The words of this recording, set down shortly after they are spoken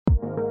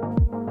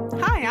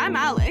I'm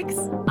Alex.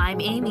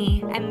 I'm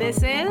Amy. And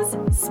this is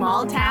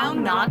Small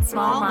Town, Not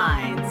Small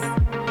Minds.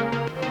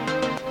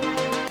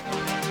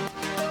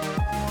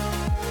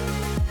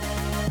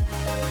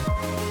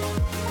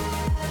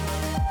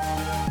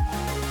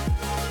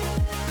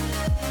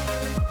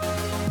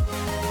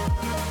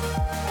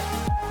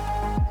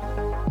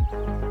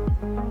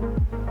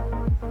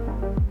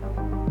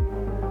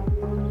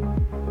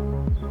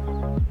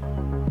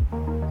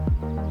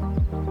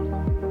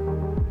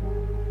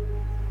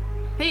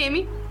 Hey,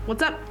 Amy,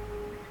 what's up?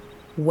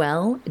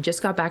 Well,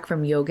 just got back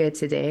from yoga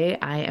today.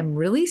 I am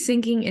really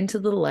sinking into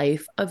the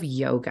life of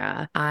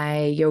yoga.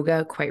 I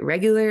yoga quite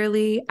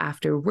regularly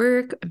after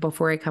work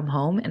before I come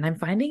home, and I'm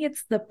finding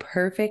it's the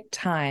perfect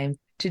time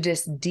to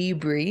just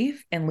debrief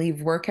and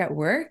leave work at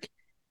work.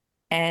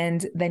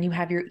 And then you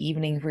have your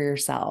evening for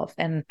yourself.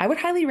 And I would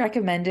highly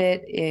recommend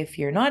it if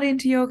you're not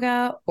into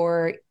yoga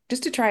or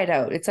just to try it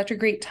out. It's such a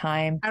great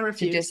time. I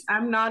refuse.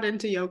 I'm not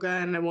into yoga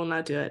and I will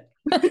not do it.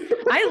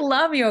 I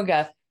love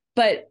yoga.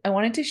 But I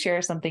wanted to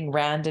share something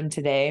random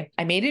today.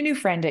 I made a new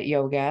friend at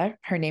yoga.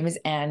 Her name is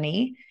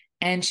Annie,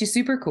 and she's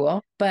super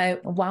cool.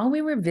 But while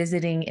we were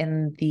visiting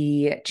in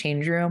the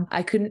change room,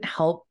 I couldn't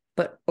help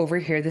but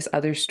overhear this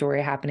other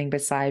story happening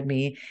beside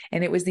me.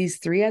 And it was these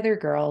three other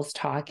girls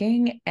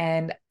talking.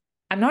 And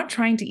I'm not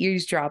trying to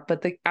eavesdrop,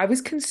 but I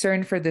was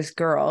concerned for this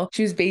girl.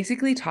 She was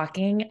basically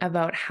talking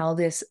about how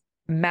this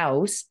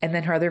mouse, and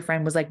then her other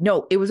friend was like,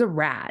 no, it was a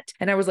rat.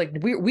 And I was like,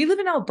 we live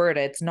in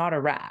Alberta, it's not a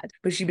rat.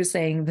 But she was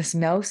saying this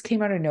mouse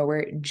came out of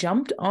nowhere,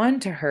 jumped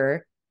onto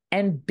her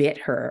and bit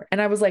her.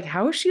 And I was like,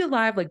 how is she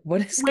alive? Like,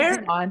 what is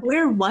going on?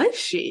 Where was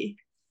she?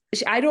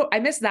 I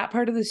missed that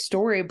part of the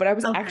story, but I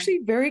was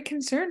actually very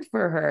concerned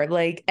for her.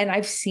 Like, and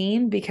I've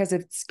seen, because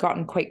it's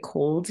gotten quite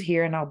cold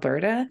here in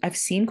Alberta, I've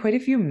seen quite a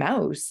few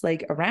mouse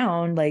like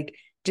around, like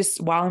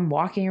just while I'm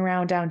walking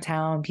around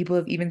downtown. People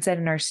have even said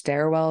in our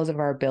stairwells of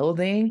our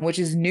building, which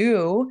is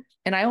new,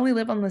 and I only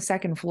live on the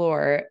second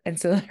floor. And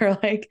so they're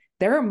like,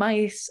 there are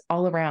mice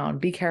all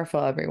around. Be careful,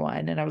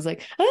 everyone. And I was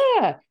like,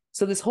 ah.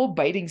 So this whole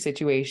biting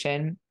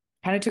situation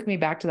kind of took me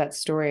back to that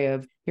story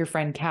of your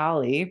friend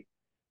Callie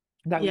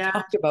that we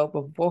talked about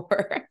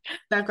before.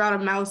 That got a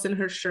mouse in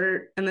her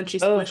shirt and then she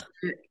squished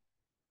it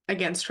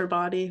against her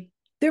body.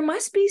 There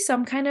must be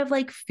some kind of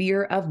like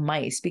fear of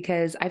mice,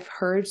 because I've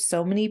heard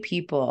so many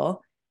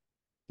people,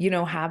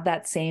 have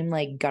that same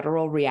like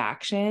guttural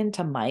reaction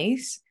to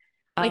mice.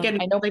 Like a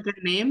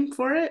name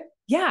for it?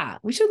 Yeah,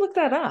 we should look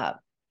that up.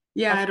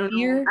 Yeah, I don't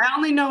know. I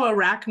only know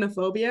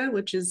arachnophobia,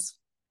 which is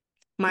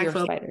my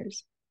phobia.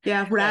 Spiders.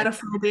 Yeah,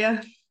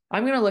 ratophobia.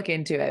 I'm going to look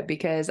into it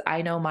because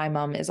I know my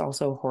mom is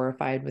also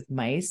horrified with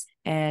mice.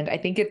 And I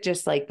think it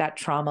just like that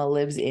trauma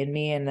lives in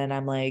me. And then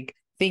I'm like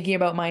thinking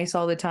about mice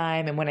all the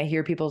time. And when I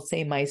hear people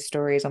say mice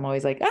stories, I'm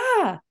always like,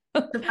 ah.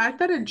 The fact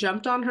that it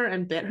jumped on her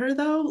and bit her,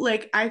 though,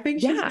 like, I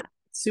think she's got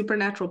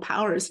supernatural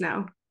powers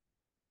now.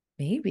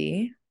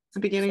 Maybe. It's the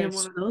beginning of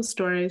one of those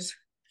stories.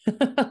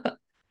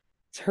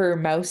 Her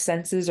mouse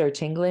senses are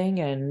tingling.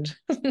 And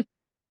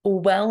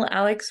well,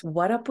 Alex,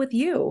 what up with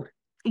you?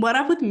 What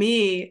up with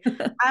me?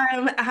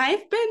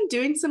 I've been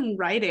doing some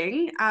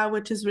writing,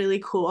 which is really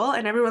cool.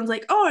 And everyone's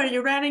like, oh, are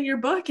you writing your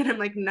book? And I'm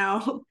like,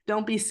 no,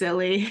 don't be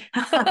silly.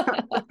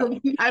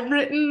 I've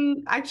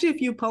written actually a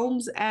few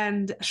poems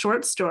and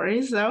short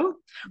stories, though,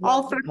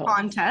 all for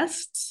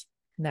contests.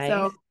 Nice.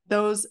 So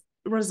those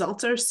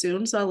results are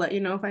soon. So I'll let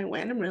you know if I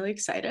win. I'm really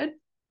excited.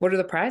 What are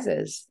the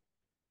prizes?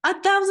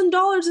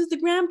 $1,000 is the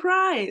grand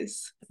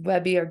prize.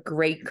 That'd be a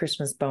great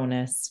Christmas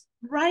bonus.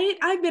 Right?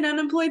 I've been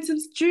unemployed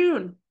since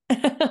June.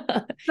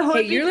 So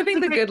hey, you're living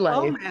the good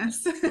life.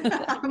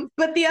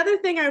 But the other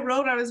thing I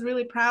wrote I was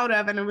really proud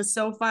of, and it was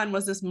so fun,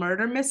 was this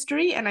murder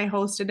mystery, and I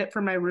hosted it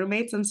for my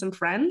roommates and some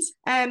friends.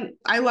 And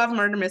I love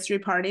murder mystery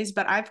parties,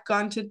 but I've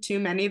gone to too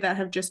many that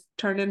have just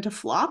turned into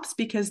flops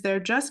because they're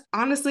just,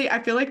 honestly,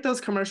 I feel like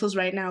those commercials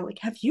right now, like,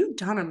 have you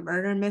done a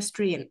murder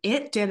mystery and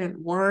it didn't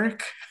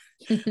work?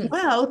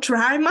 Well,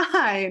 try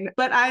mine.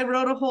 But I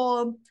wrote a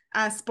whole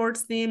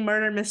sports theme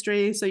murder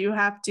mystery, so you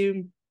have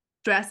to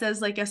dress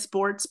as like a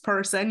sports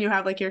person. You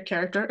have like your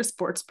character, a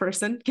sports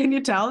person. Can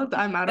you tell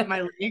I'm out of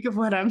my league of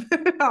what I'm?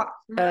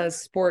 A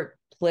sport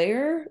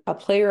player, a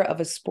player of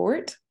a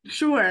sport.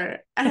 Sure.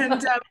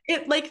 And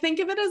it like, think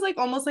of it as like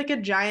almost like a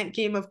giant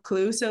game of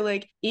Clue. So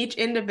like each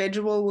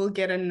individual will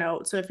get a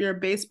note. So if you're a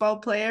baseball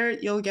player,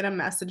 you'll get a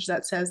message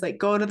that says like,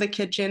 go to the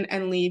kitchen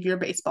and leave your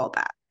baseball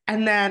bat.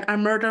 And then a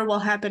murder will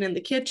happen in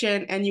the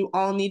kitchen and you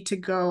all need to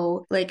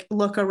go like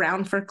look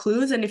around for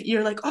clues. And if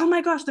you're like, oh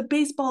my gosh, the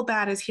baseball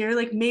bat is here,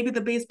 like maybe the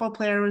baseball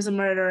player was a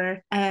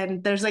murderer.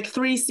 And there's like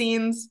 3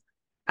 scenes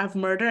of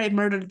murder. I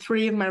murdered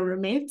 3 of my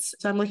roommates,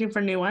 so I'm looking for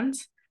new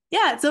ones.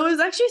 Yeah, so it was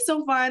actually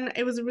so fun.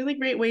 It was a really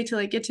great way to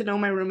like get to know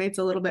my roommates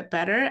a little bit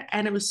better.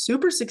 And it was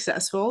super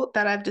successful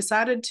that I've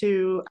decided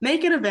to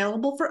make it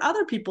available for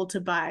other people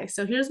to buy.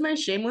 So here's my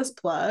shameless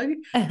plug.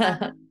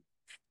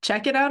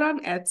 Check it out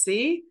on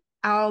Etsy.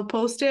 I'll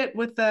post it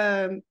with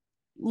the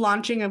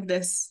launching of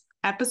this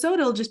episode.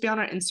 It'll just be on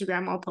our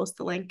Instagram. I'll post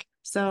the link.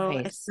 So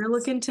if you're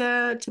looking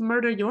to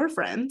murder your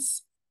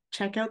friends,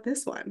 check out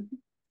this one.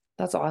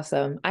 That's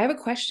awesome. I have a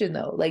question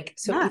though. Like,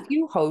 so Yeah. if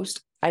you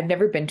host, I've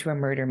never been to a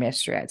murder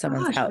mystery at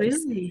someone's Gosh, house.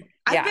 really?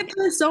 I've Yeah, been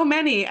to so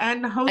many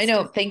and I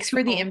know. hosted. Thanks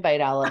for the invite,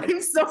 Alex.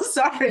 I'm so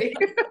sorry.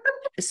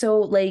 So,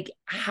 like,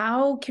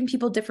 how can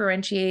people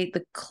differentiate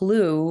the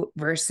clue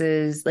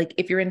versus, like,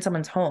 if you're in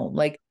someone's home?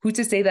 Like, who's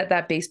to say that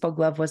that baseball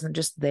glove wasn't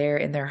just there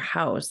in their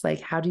house? Like,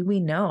 how do we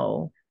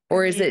know? I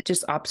Or is mean, it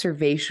just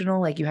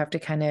observational? Like, you have to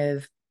kind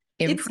of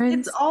it's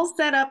imprint? all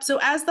set up. So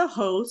as the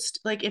host,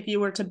 like if you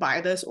were to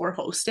buy this or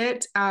host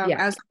it, Yeah.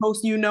 as the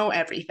host, you know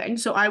everything.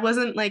 So I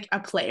wasn't like a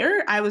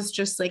player. I was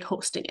just like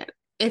hosting it.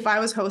 If I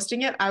was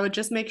hosting it, I would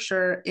just make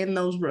sure in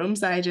those rooms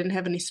that I didn't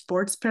have any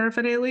sports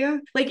paraphernalia.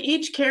 Like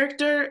each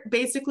character,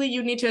 basically,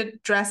 you need to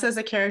dress as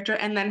a character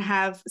and then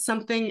have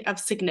something of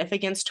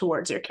significance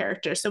towards your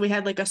character. So we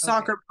had like a Okay.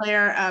 soccer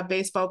player, a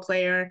baseball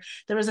player,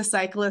 there was a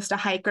cyclist, a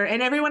hiker,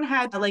 and everyone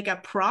had like a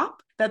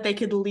prop that they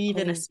could leave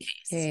in a space.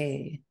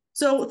 Okay.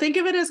 So think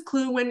of it as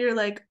Clue when you're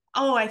like,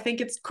 oh, I think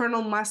it's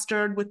Colonel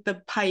Mustard with the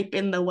pipe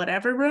in the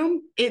whatever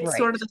room. It's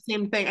sort Right. of the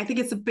same thing. I think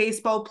it's a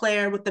baseball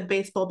player with the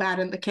baseball bat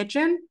in the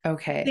kitchen.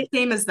 Okay.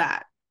 Same as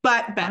that,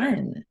 but better.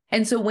 Fun.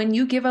 And so when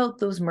you give out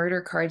those murder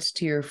cards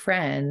to your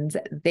friends,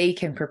 they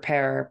can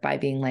prepare by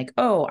being like,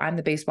 oh, I'm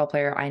the baseball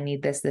player. I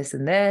need this, this,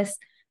 and this.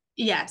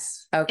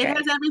 Yes. It has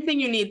Okay. everything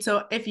you need.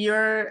 So if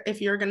you're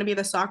going to be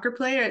the soccer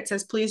player, it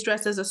says please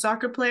dress as a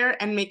soccer player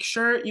and make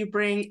sure you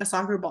bring a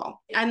soccer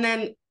ball. And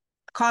then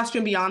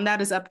costume beyond that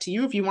is up to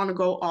you if you want to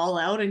go all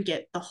out and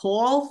get the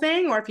whole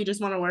thing or if you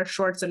just want to wear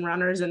shorts and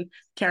runners and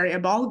carry a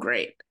ball,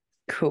 great.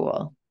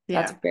 Cool.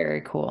 That's Yeah. very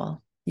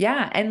cool.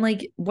 Yeah. And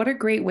like, what a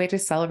great way to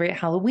celebrate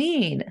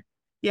Halloween.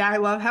 Yeah, I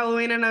love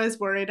Halloween and I was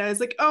worried. I was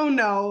like, oh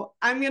no,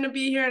 I'm going to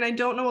be here and I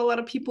don't know a lot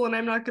of people and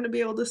I'm not going to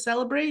be able to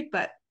celebrate,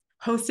 but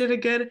hosted a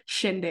good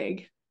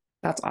shindig.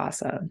 That's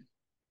awesome.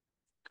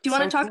 Do you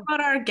want So to talk cool.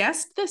 about our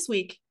guest this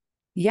week?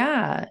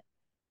 Yeah.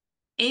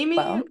 Amy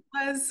Well,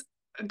 was,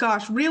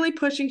 gosh, really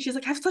pushing. She's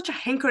like, I have such a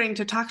hankering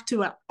to talk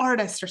to an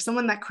artist or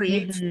someone that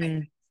creates things.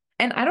 mhm.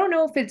 And I don't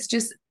know if it's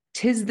just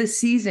tis the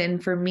season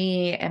for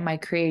me and my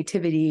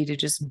creativity to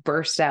just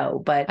burst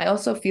out. But I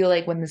also feel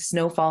like when the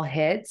snowfall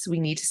hits, we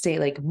need to stay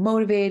like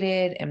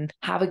motivated and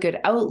have a good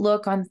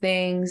outlook on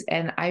things.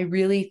 And I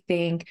really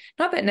think,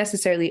 not that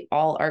necessarily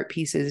all art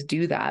pieces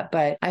do that,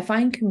 but I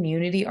find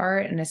community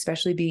art, and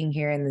especially being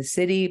here in the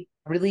city,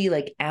 really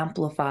like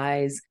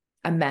amplifies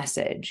a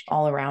message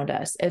all around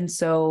us. And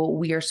so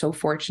we are so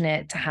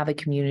fortunate to have a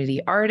community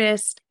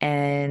artist,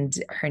 and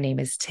her name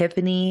is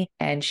Tiffany,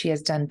 and she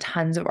has done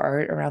tons of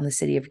art around the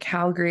city of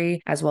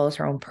Calgary, as well as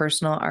her own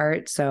personal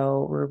art.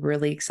 So we're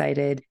really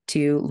excited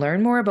to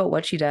learn more about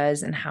what she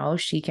does and how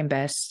she can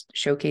best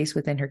showcase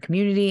within her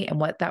community and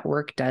what that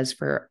work does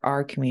for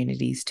our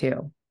communities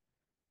too.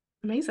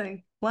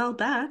 Amazing. Well,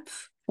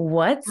 that's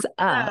What's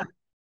uh, up?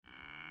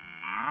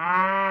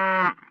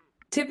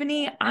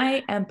 Tiffany,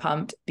 I am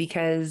pumped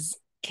because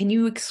can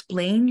you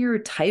explain your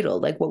title?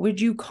 Like, what would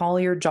you call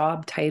your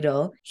job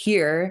title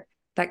here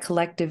that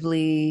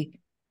collectively,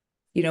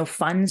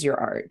 funds your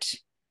art?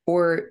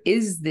 Or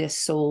is this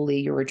solely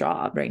your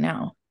job right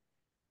now?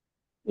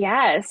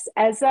 Yes,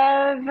 as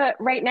of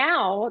right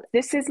now,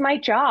 this is my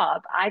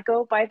job. I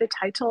go by the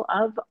title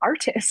of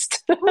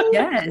artist. oh,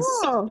 Yes,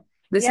 cool.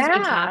 this has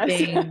been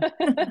Yeah.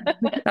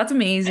 happening. That's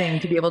amazing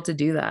to be able to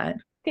do that.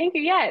 Thank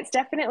you. Yeah, it's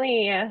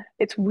definitely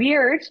it's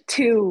weird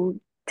to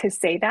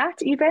say that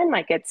even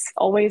like it's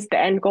always the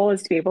end goal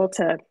is to be able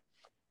to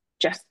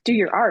just do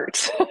your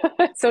art.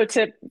 So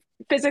to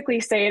physically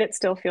say it, it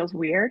still feels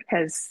weird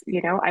because,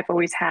 I've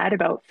always had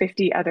about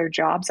 50 other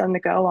jobs on the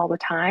go all the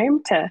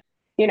time to,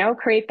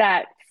 create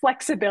that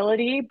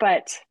flexibility,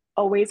 but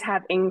always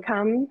have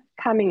income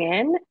coming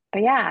in.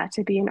 But yeah,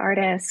 to be an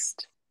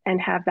artist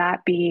and have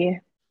that be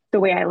the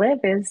way I live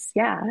is,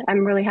 yeah,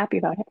 I'm really happy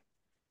about it.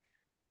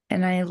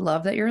 And I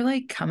love that you're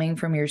like coming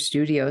from your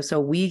studio. So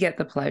we get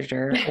the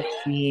pleasure of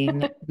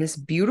seeing this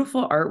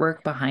beautiful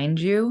artwork behind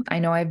you. I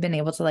know I've been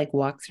able to like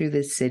walk through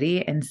this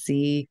city and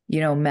see,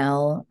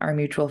 Mel, our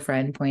mutual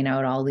friend, point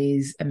out all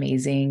these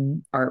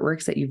amazing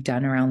artworks that you've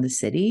done around the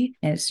city.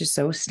 And it's just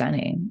so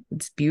stunning.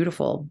 It's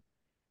beautiful,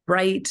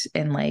 bright,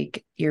 and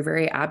like you're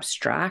very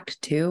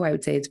abstract too. I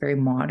would say it's very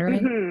modern.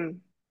 Mm-hmm.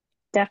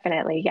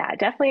 Definitely. Yeah,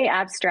 definitely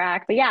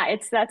abstract. But yeah,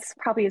 that's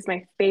probably is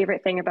my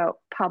favorite thing about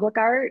public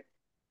art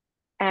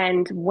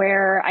and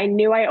where I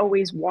knew I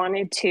always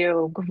wanted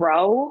to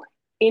grow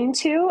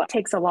into. It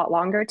takes a lot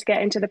longer to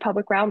get into the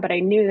public realm, but I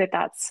knew that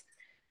that's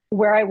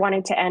where I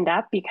wanted to end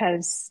up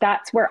because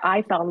that's where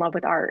I fell in love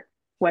with art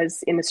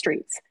was in the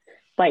streets.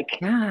 Like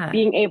Yeah.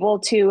 being able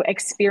to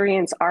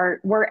experience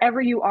art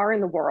wherever you are in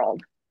the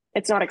world.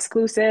 It's not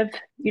exclusive.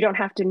 You don't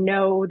have to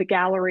know the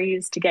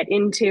galleries to get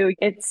into.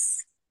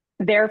 It's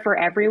there for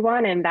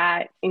everyone. And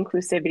that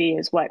inclusivity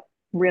is what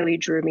really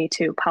drew me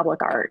to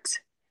public art.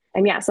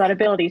 And yeah, so that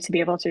ability to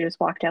be able to just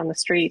walk down the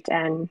street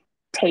and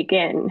take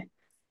in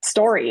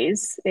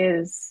stories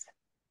is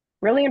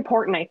really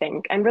important, I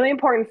think, and really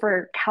important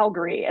for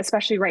Calgary,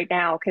 especially right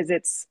now,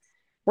 because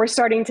we're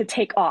starting to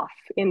take off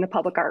in the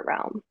public art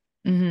realm.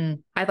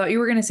 I thought you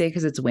were going to say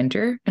because it's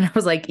winter. And I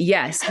was like,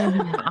 yes,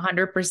 Mhm.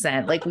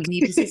 100%. Like we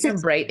need to see some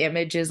bright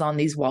images on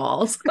these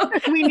walls.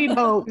 We need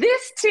hope.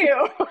 This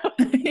too.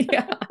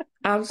 Yeah,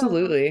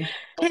 absolutely.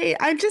 Hey,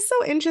 I'm just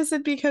so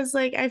interested because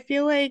like I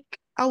feel like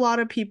a lot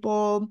of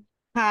people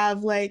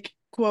have like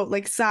quote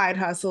like side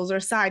hustles or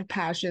side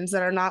passions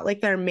that are not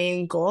like their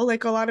main goal.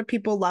 Like a lot of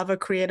people love a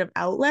creative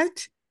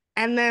outlet.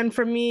 And then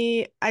for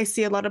me, I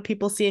see a lot of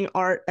people seeing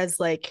art as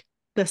like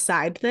the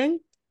side thing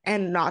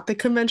and not the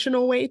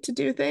conventional way to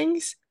do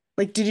things.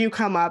 Like, did you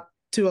come up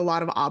to a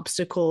lot of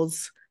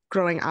obstacles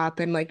growing up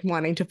and like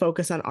wanting to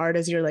focus on art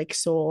as your like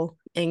sole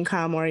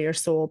income or your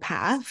sole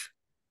path?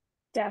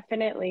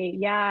 Definitely.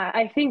 Yeah.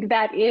 I think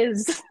that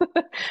is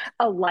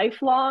a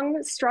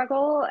lifelong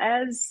struggle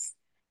as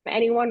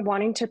anyone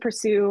wanting to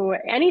pursue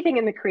anything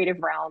in the creative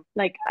realm.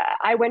 Like,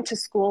 I went to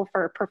school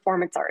for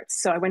performance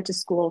arts. So I went to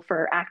school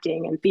for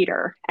acting and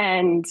theater.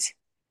 And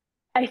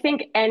I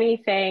think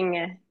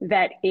anything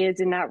that is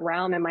in that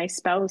realm, and my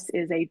spouse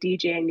is a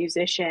DJ and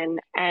musician.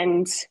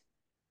 And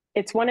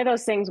it's one of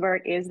those things where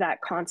it is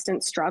that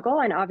constant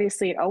struggle. And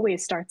obviously, it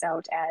always starts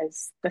out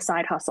as the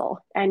side hustle.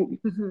 And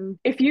Mhm.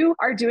 if you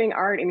are doing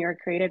art and you're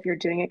creative, you're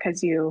doing it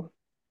because you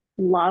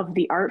love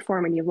the art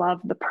form and you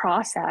love the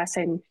process,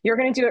 and you're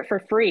going to do it for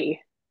free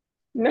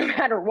no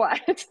matter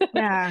what.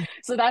 Yeah.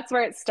 So that's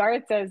where it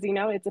starts as,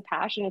 it's a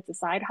passion, it's a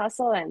side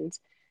hustle. And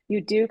you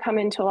do come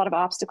into a lot of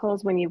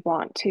obstacles when you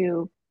want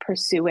to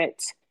pursue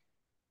it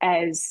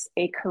as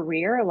a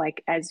career,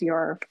 like as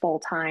your full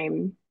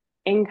time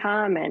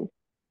income and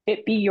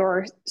it be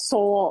your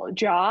sole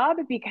job,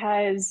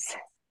 because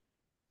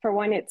for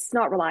one, it's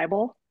not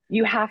reliable.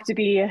 You have to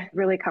be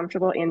really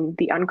comfortable in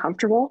the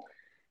uncomfortable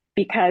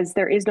because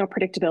there is no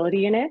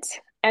predictability in it.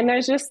 And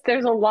there's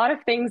a lot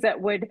of things that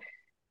would,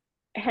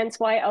 hence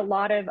why a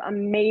lot of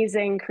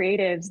amazing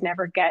creatives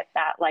never get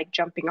that like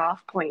jumping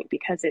off point,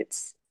 because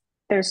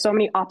there's so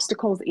many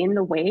obstacles in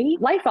the way,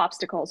 life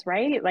obstacles,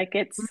 right? Like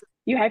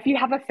if you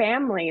have a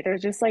family,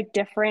 there's just like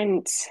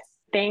different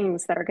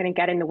things that are going to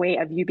get in the way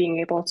of you being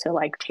able to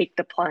like take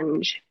the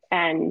plunge.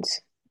 And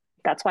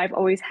that's why I've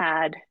always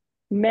had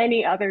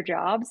many other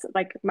jobs.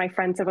 Like my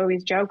friends have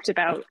always joked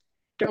about,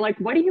 they're like,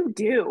 what do you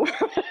do?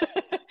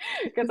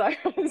 Because I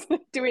was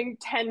doing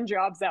 10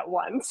 jobs at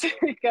once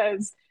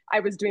because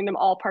I was doing them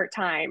all part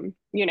time,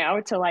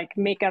 to like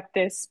make up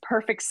this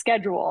perfect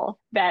schedule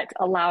that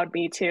allowed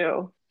me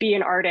to be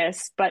an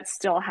artist, but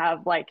still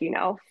have like,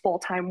 full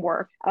time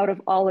work out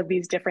of all of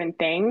these different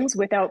things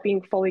without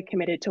being fully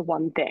committed to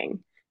one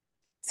thing.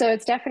 So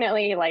it's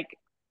definitely like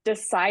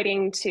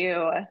deciding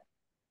to,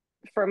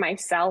 for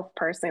myself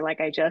personally, like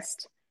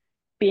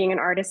being an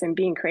artist and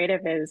being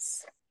creative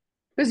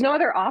there's no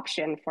other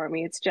option for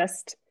me. It's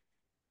just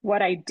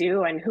what I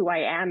do and who I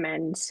am.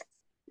 And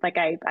like,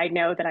 I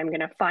know that I'm going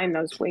to find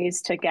those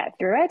ways to get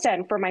through it.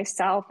 And for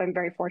myself, I'm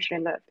very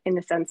fortunate in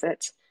the sense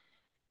that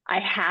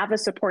I have a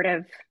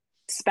supportive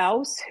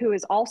spouse who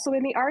is also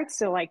in the arts.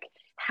 So like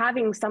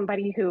having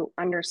somebody who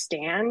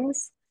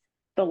understands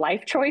the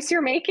life choice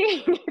you're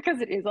making, because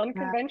it is Yeah.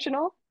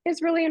 unconventional,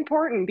 is really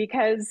important,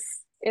 because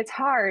it's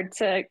hard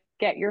to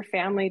get your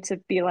family to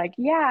be like,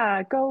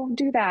 yeah, go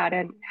do that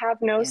and have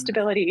no Yeah.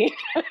 stability.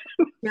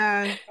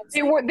 Yeah.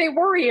 They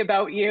worry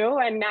about you,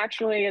 and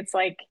naturally it's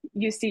like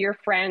you see your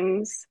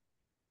friends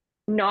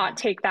not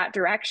take that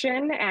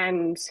direction,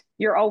 and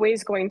you're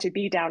always going to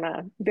be down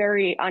a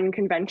very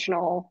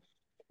unconventional,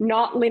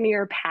 not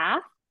linear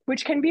path,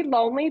 which can be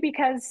lonely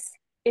because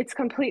it's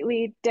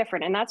completely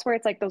different. And that's where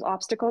it's like those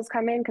obstacles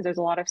come in, because there's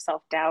a lot of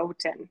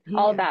self-doubt and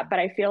all of Yeah. that. But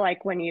I feel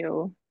like when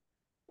you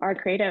are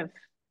creative,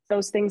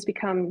 those things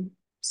become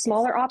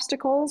smaller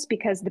obstacles,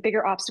 because the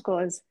bigger obstacle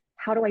is,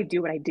 how do I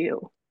do what I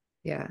do?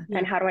 Yeah.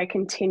 And how do I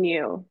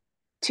continue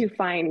to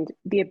find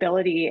the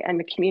ability and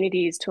the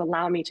communities to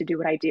allow me to do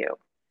what I do?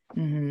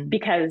 Hmm.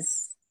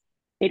 Because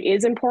it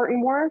is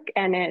important work,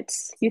 and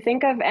you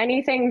think of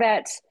anything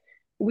that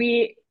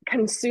we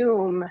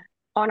consume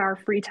on our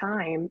free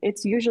time,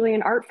 it's usually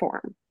an art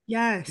form,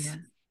 Yes. Yeah.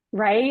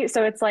 right?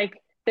 So it's like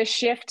the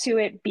shift to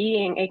it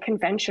being a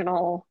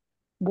conventional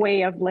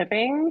way of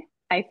living,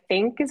 I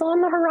think, is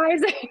on the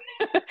horizon.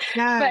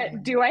 Yeah.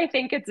 But do I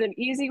think it's an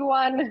easy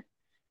one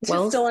to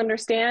Well, still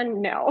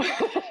understand? No.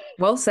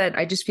 well said.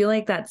 I just feel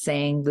like that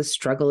saying, the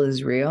struggle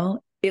is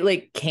real. It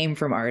like came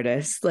from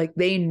artists. Like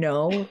they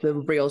know the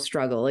real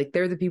struggle. Like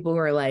they're the people who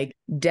are like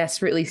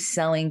desperately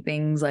selling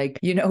things, like,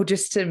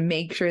 just to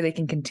make sure they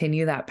can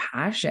continue that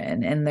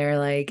passion. And they're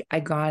like, I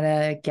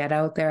gotta get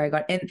out there.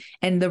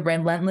 And the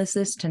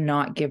relentlessness to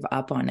not give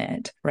up on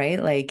it. Right.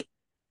 Like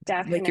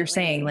you're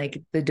saying, Definitely.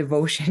 like the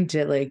devotion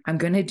to like, I'm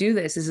going to do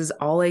this. This is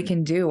all I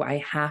can do. I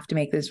have to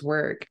make this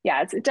work.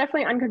 Yeah, it's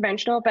definitely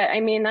unconventional, but I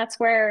mean, that's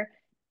where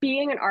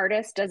being an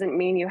artist doesn't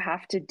mean you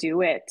have to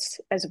do it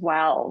as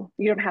well.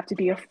 You don't have to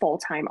be a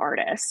full-time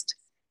artist.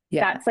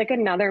 Yeah. That's like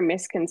another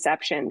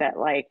misconception that,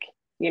 like,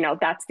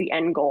 that's the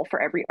end goal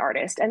for every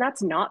artist. And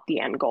that's not the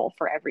end goal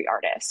for every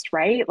artist,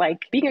 right?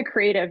 Like being a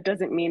creative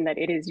doesn't mean that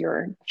it is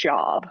your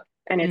job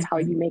and it's how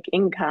Mhm. you make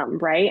income,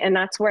 right? And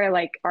that's where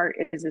like art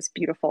is this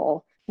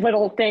beautiful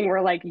little thing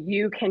where like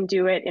you can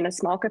do it in a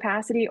small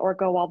capacity or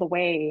go all the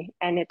way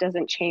and it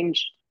doesn't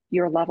change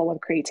your level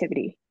of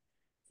creativity.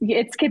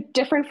 It's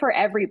different for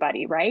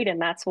everybody, right? And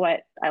that's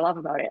what I love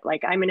about it.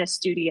 Like I'm in a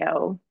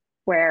studio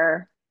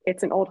where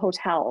it's an old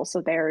hotel,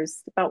 so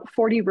there's about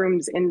 40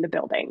 rooms in the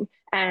building,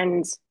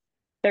 and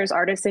there's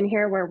artists in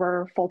here where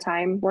we're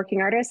full-time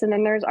working artists, and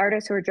then there's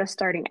artists who are just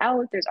starting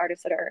out, there's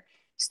artists that are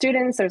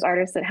students, there's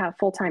artists that have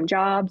full-time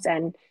jobs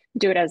and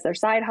do it as their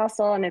side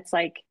hustle, and it's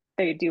like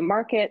they do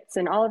markets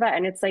and all of that,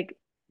 and it's like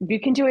you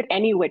can do it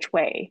any which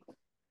way,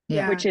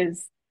 Yeah. which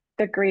is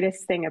the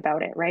greatest thing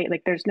about it, right?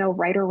 Like there's no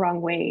right or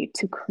wrong way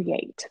to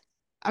create.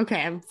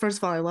 Okay, first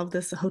of all, I love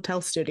this hotel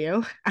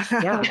studio.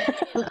 Yeah.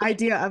 The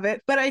idea of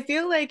it, but I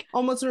feel like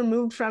almost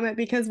removed from it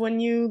because when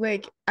you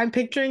like, I'm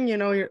picturing,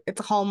 it's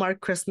a Hallmark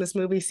Christmas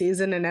movie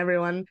season and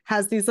everyone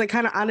has these like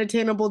kind of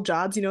unattainable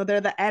jobs. They're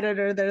the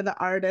editor, they're the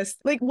artist.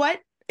 Like, what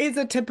is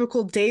a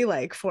typical day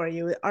like for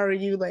you? Are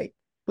you like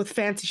with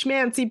fancy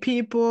schmancy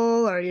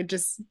people? Are you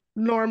just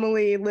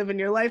normally living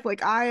your life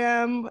like I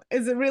am?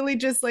 Is it really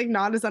just like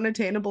not as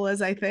unattainable as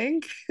I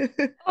think?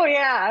 Oh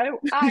yeah,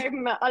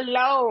 I'm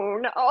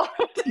alone. Oh,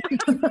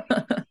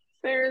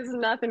 there's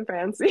nothing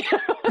fancy.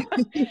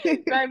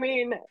 I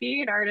mean,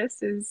 being an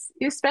artist is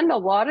you spend a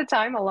lot of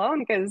time alone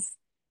because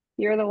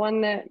you're the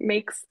one that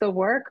makes the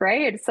work,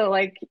 right? So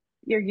like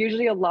you're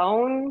usually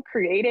alone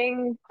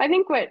creating. I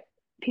think what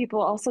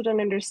people also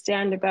don't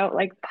understand about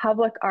like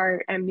public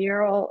art and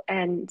mural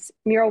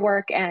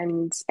work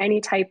and any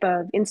type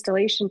of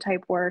installation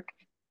type work,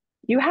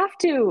 you have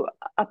to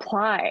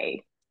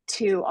apply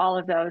to all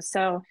of those.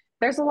 So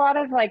there's a lot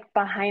of like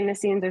behind the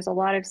scenes, there's a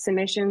lot of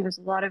submissions, there's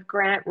a lot of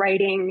grant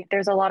writing,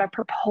 there's a lot of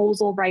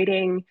proposal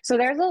writing. So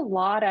there's a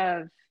lot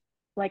of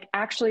like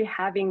actually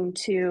having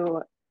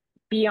to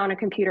be on a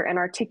computer and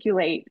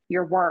articulate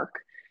your work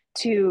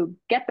to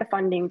get the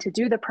funding to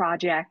do the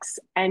projects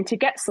and to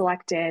get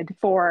selected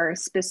for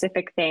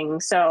specific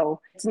things. So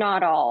it's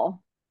not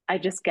all I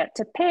just get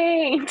to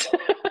paint.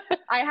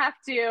 I have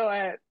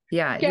to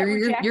Yeah, get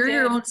you're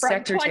your own rejected from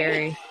 20.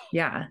 secretary.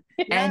 Yeah.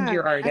 And Yeah,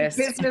 your artist.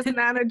 business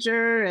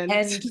manager, and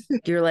And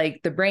you're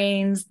like the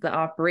brains, the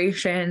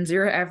operations,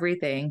 you're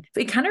everything.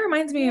 It kind of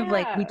reminds me of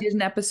like we Yeah. did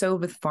an episode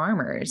with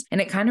farmers,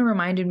 and it kind of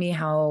reminded me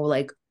how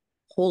like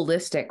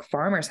holistic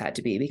farmers had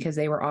to be because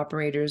they were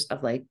operators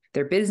of like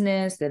their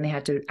business, then they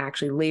had to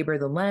actually labor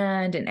the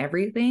land and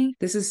everything.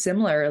 This is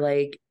similar,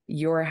 like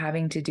you're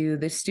having to do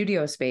the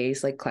studio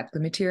space, like collect the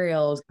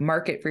materials,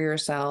 market for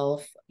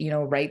yourself,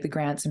 write the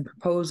grants and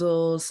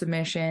proposals,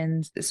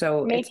 submissions.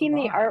 So it's a Making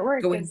the lot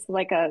artwork going. is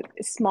like a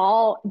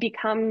small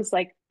becomes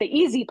like the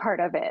easy part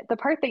of it, the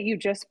part that you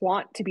just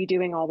want to be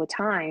doing all the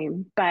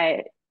time.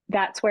 But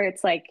that's where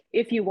it's like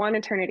if you want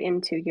to turn it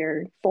into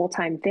your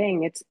full-time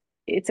thing,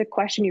 it's a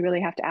question you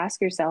really have to ask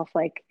yourself,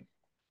 like,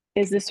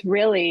 is this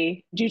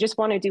really, do you just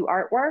want to do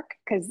artwork?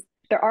 Because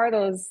there are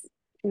those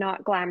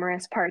not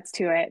glamorous parts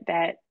to it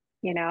that,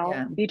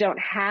 Yeah. you don't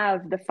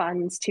have the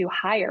funds to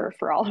hire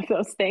for all of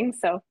those things.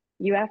 So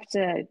you have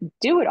to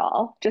do it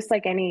all, just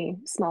like any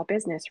small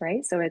business,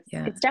 right? So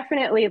Yeah. it's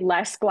definitely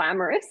less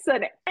glamorous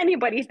than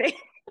anybody thinks.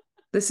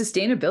 The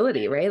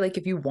sustainability, right? Like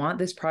if you want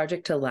this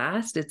project to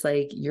last, it's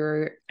like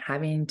you're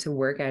having to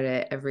work at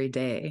it every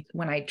day.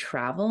 When I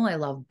travel, I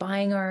love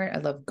buying art. I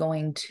love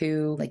going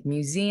to like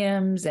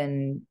museums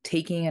and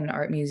taking an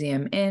art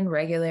museum in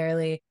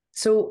regularly.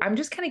 So I'm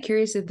just kind of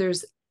curious if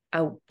there's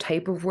a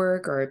type of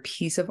work or a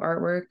piece of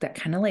artwork that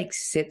kind of like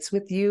sits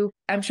with you.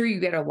 I'm sure you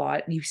get a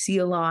lot, you see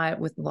a lot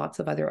with lots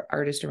of other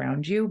artists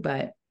around you,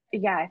 but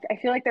Yeah, I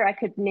feel like I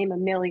could name a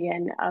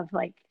million of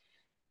like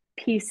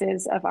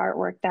pieces of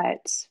artwork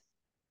that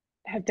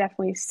have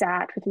definitely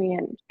sat with me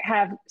and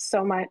have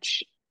so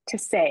much to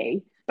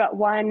say. But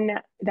one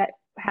that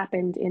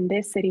happened in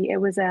this city, it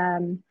was a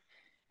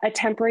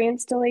temporary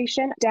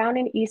installation down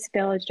in East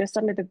Village, just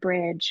under the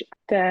bridge.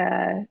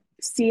 The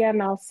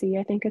CMLC,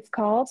 I think it's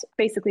called,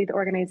 basically the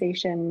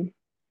organization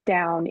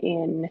down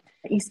in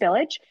East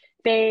Village.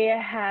 They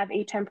have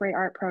a temporary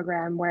art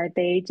program where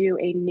they do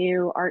a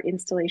new art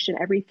installation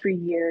every 3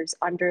 years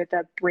under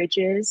the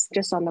bridges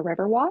just on the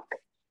Riverwalk.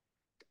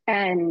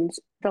 And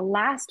the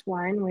last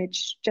one,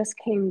 which just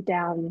came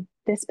down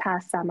this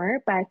past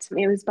summer, but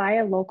it was by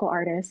a local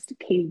artist,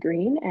 Katie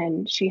Green,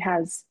 and she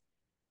has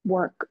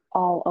work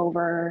all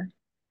over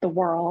the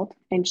world.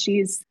 And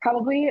she's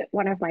probably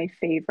one of my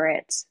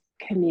favorite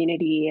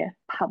community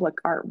public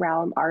art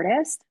realm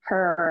artists.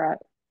 Her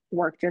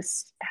work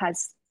just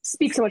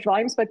speaks so much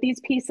volumes, but these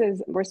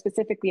pieces were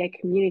specifically a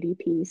community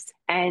piece.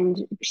 And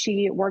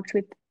she worked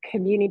with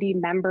community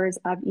members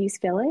of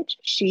East Village.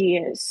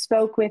 She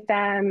spoke with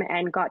them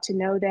and got to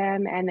know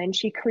them. And then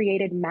she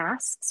created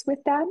masks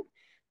with them,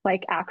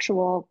 like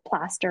actual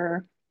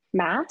plaster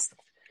masks.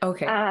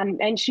 okay.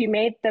 And she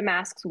made the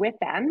masks with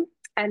them.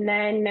 And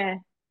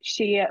then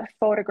she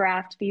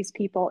photographed these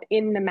people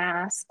in the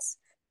masks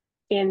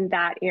in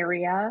that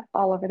area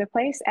all over the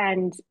place.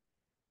 And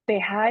they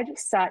had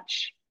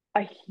such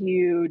a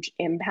huge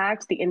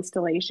impact, the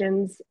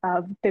installations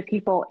of the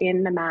people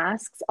in the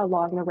masks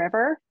along the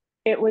river.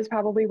 It was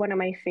probably one of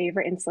my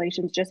favorite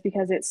installations just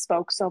because it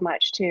spoke so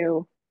much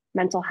to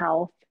mental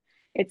health.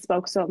 It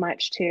spoke so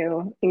much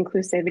to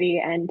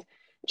inclusivity and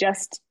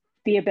just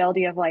the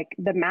ability of like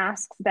the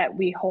masks that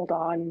we hold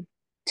on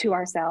to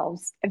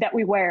ourselves, that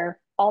we wear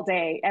all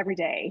day, every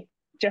day,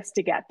 just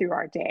to get through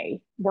our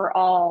day. We're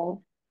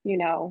all,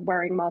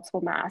 wearing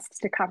multiple masks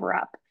to cover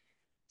up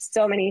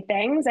so many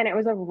things. And it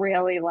was a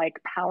really like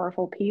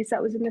powerful piece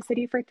that was in the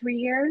city for 3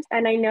 years.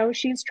 And I know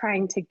she's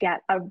trying to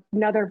get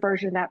another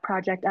version of that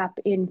project up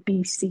in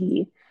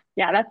BC.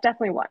 Yeah, that's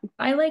definitely one.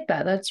 I like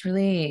that.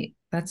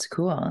 That's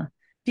cool.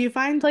 Do you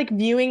find like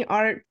viewing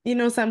art,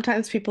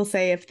 sometimes people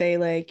say if they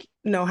like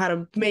know how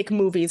to make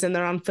movies and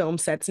they're on film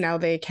sets, now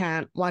they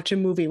can't watch a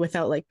movie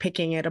without like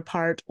picking it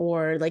apart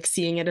or like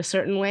seeing it a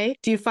certain way.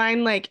 Do you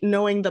find like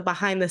knowing the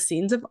behind the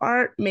scenes of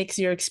art makes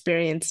your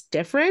experience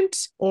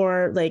different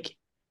or like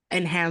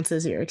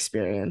enhances your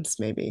experience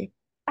maybe?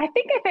 I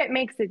think if it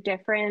makes a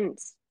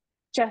difference,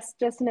 just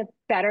in a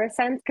better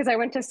sense, because I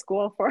went to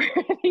school for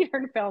theater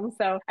and film,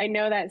 so I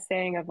know that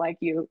saying of like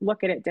you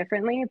look at it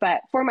differently. But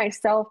for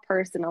myself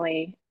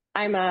personally,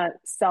 I'm a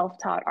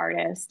self-taught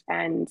artist,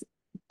 and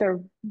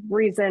the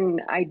reason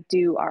I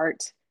do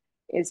art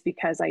is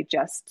because I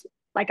just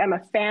like I'm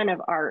a fan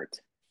of art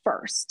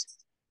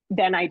first.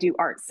 Then I do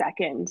art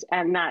second.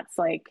 And that's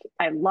like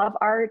I love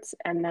art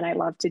and then I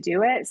love to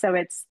do it. So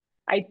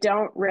I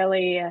don't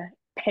really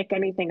pick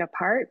anything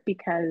apart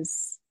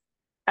because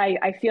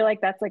I feel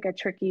like that's like a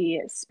tricky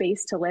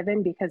space to live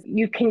in because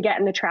you can get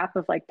in the trap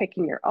of like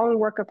picking your own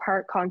work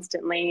apart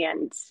constantly.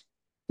 And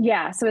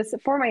yeah, so it's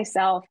for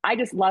myself. I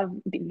just love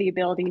the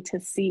ability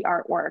to see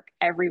artwork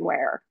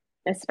everywhere,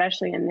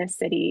 especially in this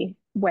city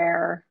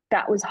where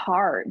that was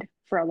hard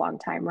for a long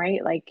time,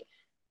 right? Like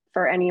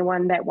for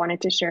anyone that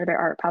wanted to share their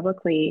art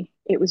publicly,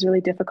 it was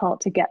really difficult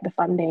to get the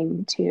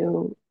funding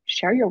to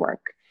share your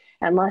work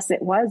unless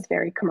it was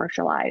very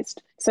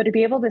commercialized. So to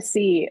be able to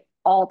see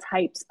all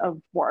types of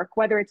work,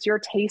 whether it's your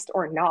taste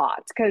or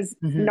not, because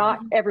not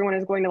everyone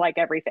is going to like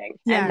everything.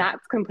 Yeah. And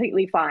that's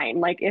completely fine.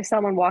 Like if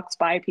someone walks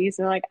by a piece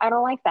and they're like, I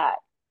don't like that,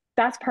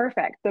 that's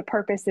perfect. The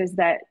purpose is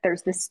that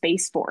there's this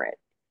space for it.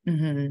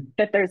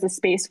 That there's a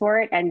space for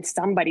it and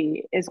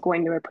somebody is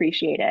going to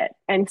appreciate it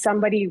and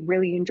somebody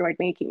really enjoyed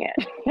making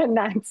it. And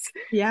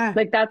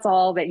that's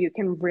all that you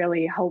can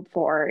really hope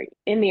for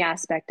in the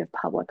aspect of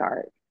public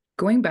art.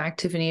 Going back,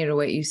 Tiffany, to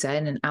what you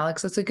said, and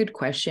Alex, that's a good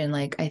question.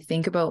 Like I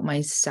think about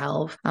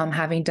myself,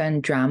 having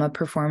done drama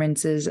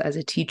performances as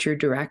a teacher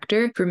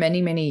director for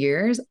many, many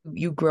years,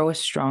 you grow a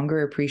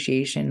stronger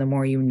appreciation the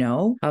more you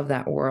know of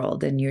that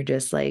world. And you're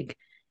just like,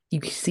 you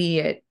see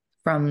it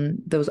from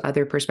those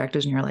other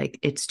perspectives and you're like,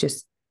 it's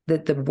just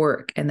the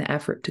work and the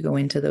effort to go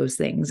into those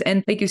things.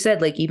 And like you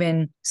said, like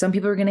even some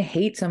people are going to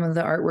hate some of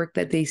the artwork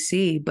that they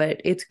see, but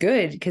it's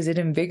good because it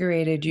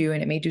invigorated you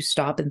and it made you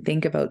stop and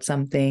think about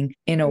something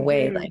in a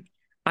way. Like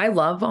I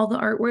love all the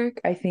artwork.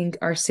 I think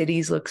our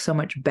cities look so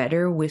much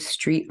better with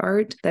street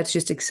art that's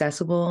just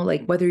accessible.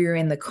 Like whether you're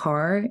in the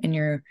car and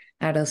you're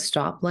at a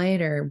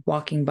stoplight or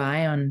walking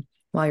by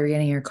while you're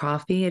getting your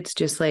coffee, it's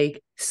just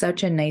like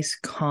such a nice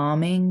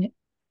calming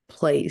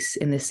place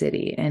in the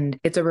city. And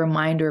it's a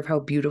reminder of how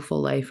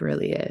beautiful life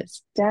really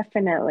is.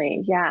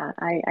 Definitely. Yeah,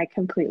 I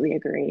completely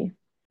agree.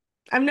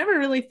 I've never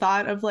really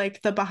thought of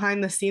like the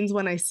behind the scenes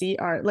when I see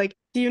art. Like,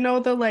 do you know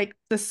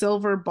the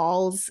silver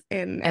balls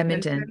in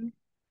Edmonton?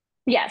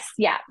 Yes.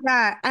 Yeah.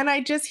 Yeah. And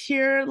I just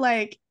hear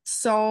like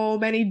so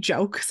many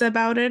jokes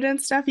about it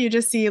and stuff. You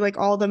just see like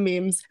all the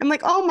memes. I'm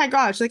like, oh my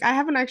gosh, like I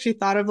haven't actually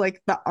thought of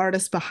like the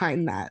artist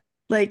behind that.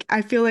 Like,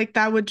 I feel like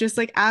that would just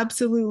like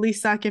absolutely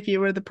suck if you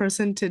were the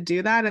person to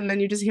do that. And then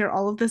you just hear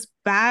all of this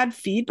bad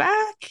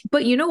feedback.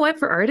 But you know what?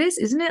 For artists,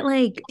 isn't it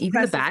like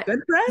even the bad?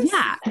 Good press?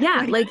 Yeah.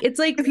 Yeah. Like it's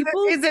like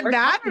people is it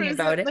that or is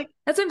about it. Like,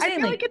 that's what I'm saying.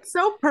 I feel like it's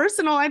so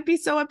personal. I'd be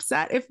so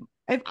upset if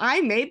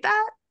I made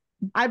that.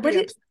 I'd be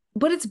upset.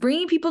 But it's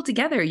bringing people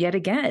together yet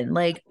again.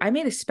 Like I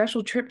made a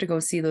special trip to go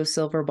see those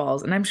silver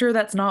balls. And I'm sure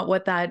that's not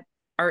what that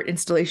art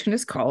installation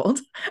is called.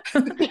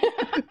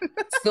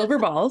 Silver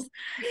balls.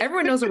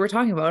 Everyone knows what we're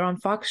talking about on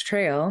Fox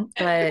Trail,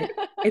 but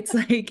it's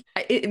like,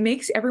 it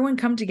makes everyone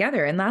come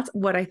together. And that's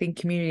what I think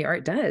community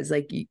art does.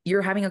 Like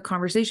you're having a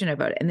conversation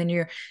about it. And then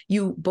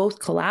you both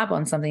collab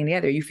on something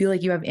together. You feel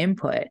like you have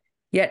input.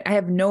 Yet I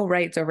have no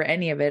rights over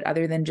any of it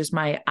other than just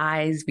my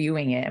eyes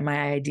viewing it and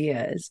my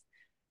ideas.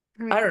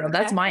 I don't know.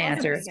 That's my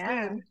answer.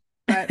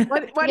 But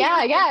what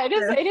yeah,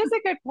 it is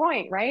a good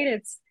point, right?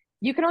 It's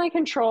you can only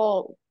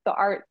control the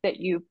art that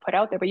you put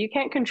out there, but you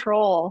can't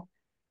control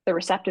the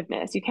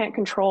receptiveness. You can't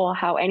control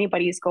how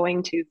anybody's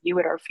going to view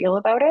it or feel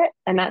about it.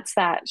 And that's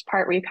that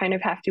part where you kind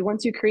of have to,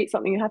 once you create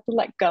something, you have to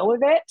let go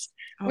of it,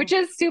 which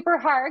is super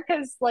hard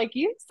because like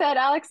you said,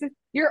 Alex,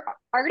 your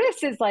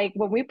artist is like,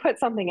 when we put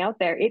something out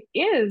there, it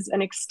is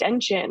an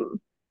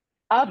extension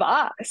of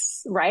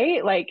us,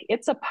 right? Like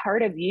it's a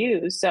part of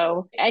you.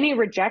 So any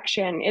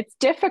rejection, it's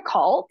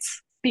difficult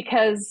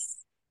because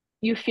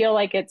you feel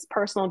like it's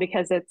personal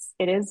because it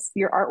is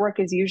your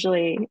artwork is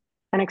usually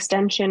an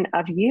extension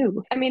of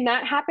you. I mean,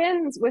 that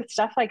happens with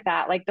stuff like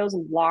that, like those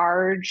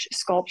large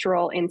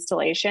sculptural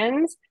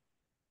installations.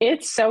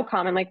 It's so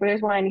common. Like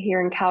there's one here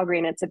in Calgary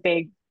and it's a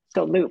big,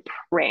 the loop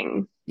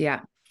ring.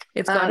 Yeah.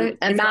 It's got and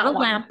a that one,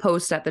 lamp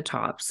post at the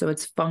top. So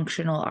it's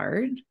functional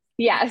art.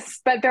 yes,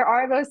 but there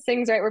are those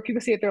things, right, where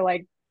people see it, they're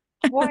like,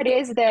 what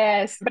is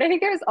this? But I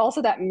think there's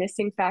also that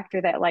missing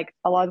factor that like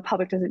a lot of the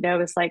public doesn't know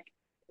is like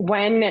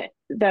when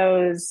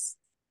those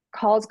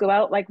calls go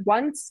out, like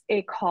once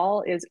a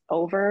call is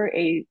over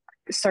a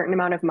certain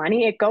amount of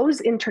money, it goes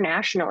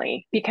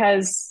internationally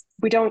because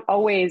we don't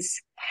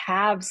always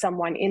have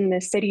someone in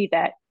the city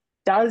that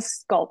does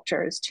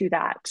sculptures to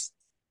that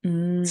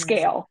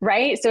scale,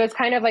 right? So it's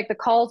kind of like the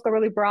calls go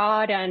really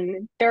broad,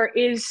 and there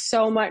is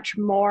so much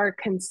more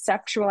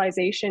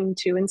conceptualization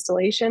to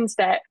installations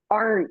that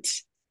aren't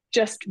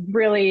just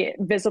really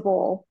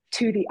visible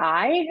to the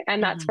eye.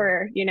 And that's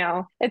where, you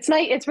know, it's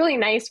nice. It's really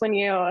nice when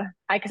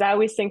because I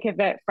always think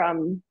of it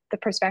from the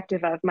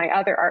perspective of my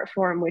other art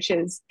form, which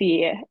is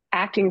the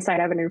acting side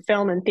of it in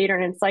film and theater.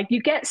 And it's like,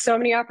 you get so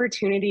many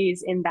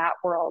opportunities in that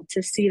world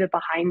to see the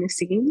behind the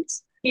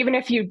scenes. Even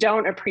if you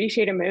don't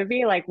appreciate a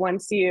movie, like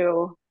once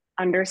you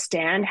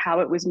understand how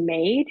it was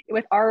made,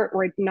 with art,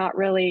 we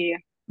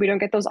don't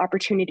get those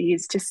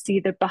opportunities to see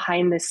the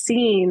behind the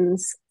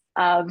scenes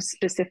of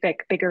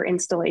specific bigger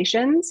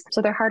installations.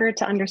 So they're harder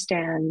to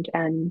understand.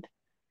 And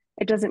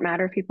it doesn't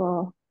matter if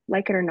people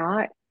like it or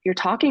not. You're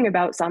talking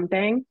about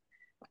something.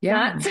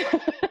 Yeah.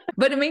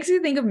 But it makes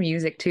you think of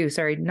music too.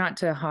 Sorry, not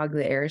to hog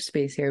the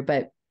airspace here,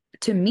 but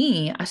to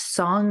me, a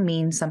song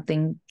means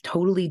something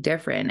totally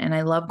different. And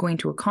I love going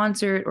to a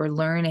concert or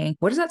learning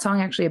what is that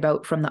song actually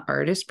about from the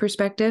artist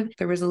perspective.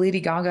 There was a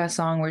Lady Gaga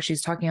song where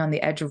she's talking on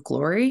the edge of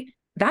glory.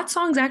 That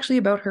song's actually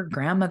about her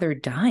grandmother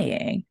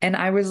dying. And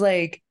I was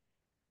like,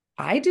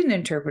 I didn't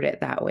interpret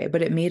it that way,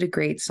 but it made a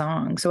great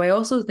song. So I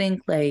also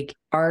think like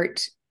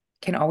art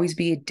can always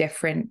be a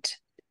different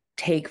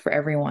take for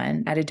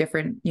everyone at a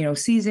different,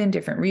 season,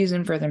 different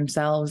reason for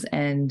themselves.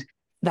 And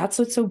that's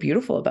what's so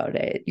beautiful about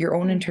it. Your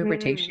own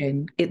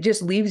interpretation, it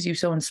just leaves you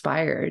so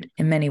inspired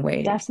in many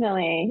ways.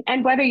 Definitely.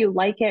 And whether you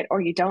like it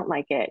or you don't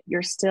like it,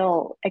 you're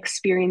still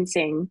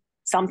experiencing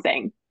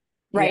something,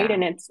 right? Yeah.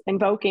 And it's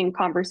invoking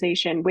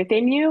conversation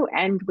within you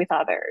and with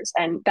others.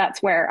 And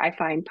that's where I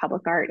find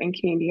public art and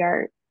community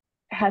art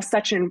has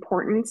such an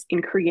importance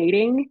in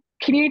creating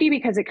community,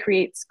 because it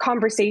creates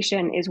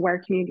conversation is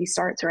where community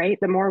starts, right?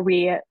 The more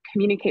we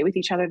communicate with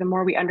each other, the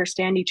more we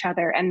understand each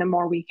other, and the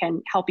more we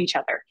can help each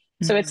other.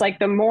 So it's like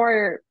the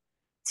more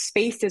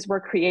spaces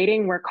we're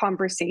creating where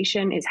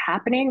conversation is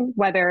happening,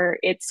 whether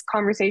it's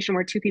conversation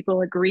where two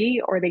people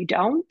agree or they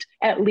don't,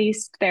 at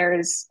least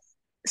there's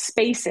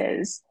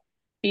spaces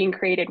being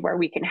created where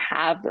we can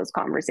have those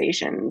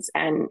conversations,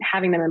 and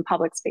having them in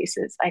public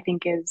spaces, I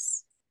think,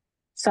 is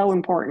so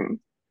important.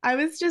 I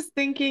was just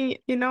thinking,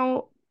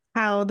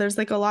 how there's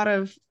like a lot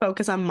of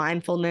focus on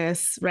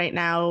mindfulness right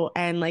now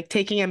and like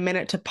taking a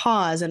minute to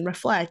pause and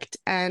reflect.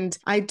 And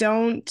I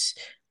don't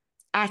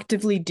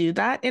actively do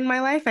that in my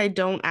life. I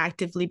don't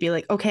actively be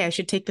like, okay, I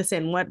should take this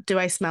in. What do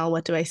I smell?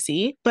 What do I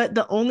see? But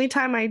the only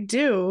time I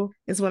do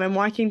is when I'm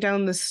walking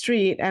down the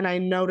street and I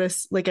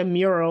notice like a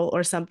mural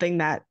or something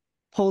that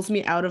pulls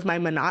me out of my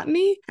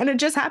monotony. And it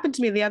just happened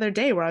to me the other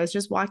day where I was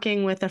just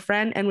walking with a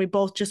friend and we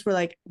both just were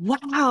like,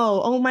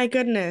 wow, oh my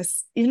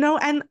goodness,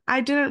 and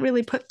I didn't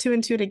really put two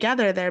and two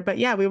together there. But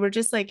yeah, we were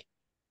just like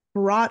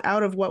brought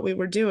out of what we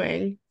were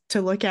doing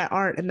to look at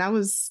art. And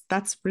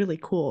that's really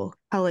cool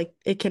how like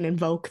it can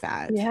invoke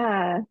that.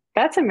 Yeah,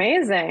 that's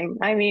amazing.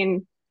 I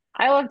mean,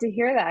 I love to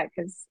hear that,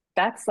 because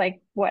that's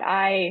like what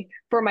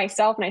for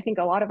myself, and I think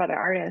a lot of other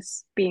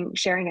artists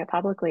sharing it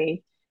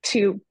publicly,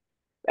 to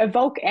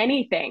evoke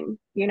anything,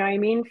 you know what I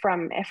mean,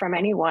 from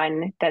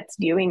anyone that's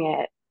viewing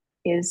it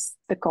is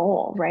the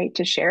goal, right?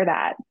 To share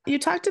that. You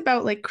talked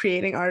about like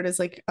creating art as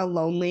like a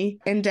lonely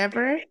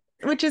endeavor,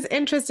 which is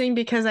interesting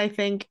because I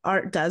think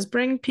art does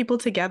bring people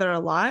together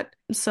a lot.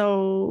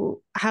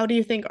 So how do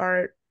you think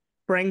art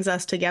brings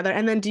us together?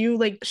 And then do you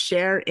like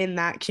share in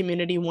that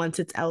community once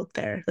it's out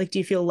there? Like, do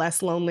you feel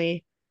less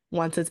lonely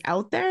once it's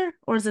out there,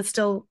 or is it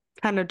still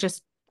kind of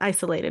just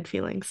isolated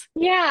feelings?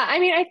 Yeah, I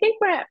mean, I think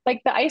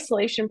like the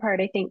isolation part,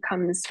 I think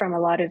comes from a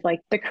lot of like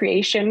the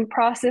creation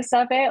process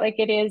of it. Like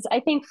it is, I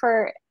think,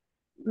 for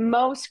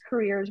most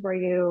careers where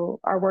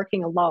you are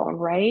working alone,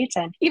 right?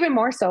 And even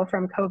more so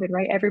from COVID,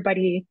 right?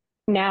 Everybody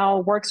now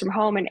works from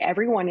home, and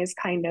everyone is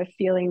kind of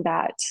feeling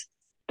that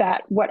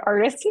what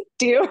artists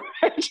do,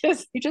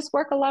 you just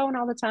work alone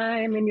all the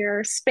time in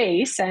your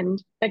space.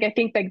 And like, I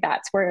think like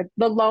that's where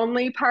the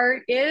lonely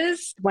part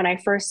is. When I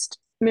first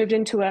moved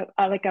into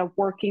a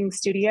working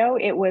studio,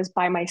 it was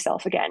by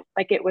myself again.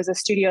 Like it was a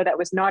studio that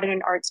was not in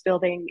an arts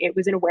building. It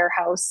was in a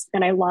warehouse,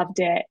 and I loved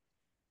it.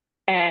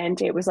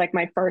 And it was like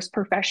my first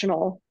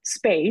professional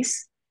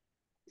space.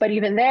 But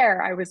even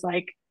there, I was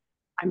like,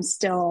 I'm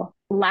still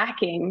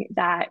lacking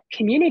that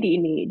community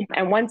need.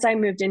 And once I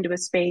moved into a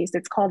space,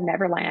 it's called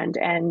Neverland,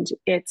 and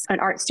it's an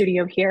art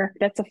studio here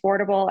that's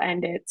affordable,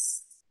 and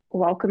it's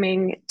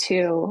welcoming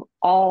to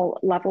all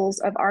levels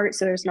of art.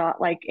 So there's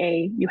not like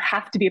you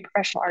have to be a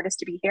professional artist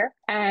to be here.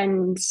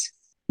 And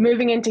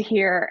moving into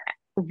here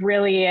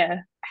really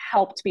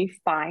helped me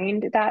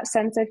find that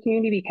sense of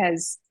community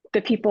because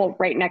the people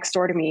right next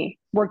door to me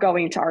were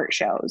going to art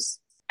shows.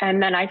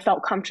 And then I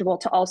felt comfortable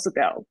to also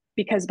go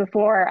because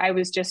before I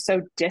was just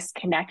so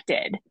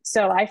disconnected.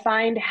 So I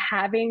find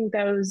having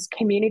those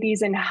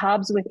communities and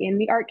hubs within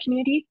the art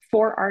community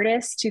for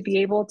artists to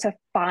be able to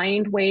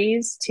find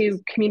ways to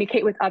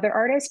communicate with other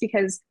artists,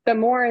 because the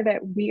more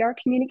that we are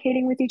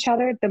communicating with each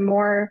other, the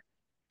more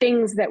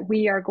things that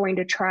we are going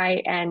to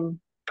try and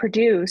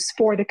produce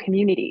for the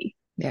community.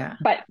 Yeah.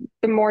 But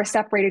the more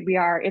separated we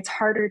are, it's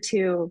harder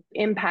to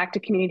impact a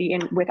community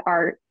with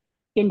art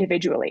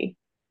individually.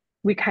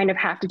 We kind of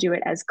have to do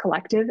it as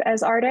collective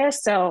as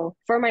artists. So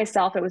for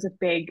myself, it was a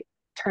big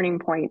turning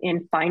point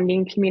in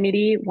finding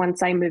community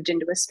once I moved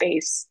into a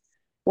space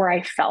where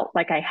I felt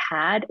like I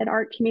had an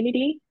art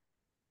community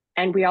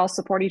and we all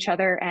support each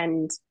other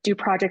and do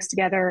projects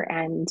together.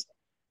 And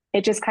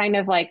it just kind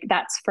of like,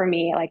 that's for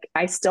me, like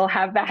I still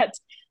have that.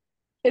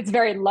 It's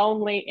very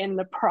lonely in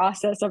the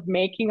process of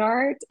making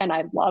art. And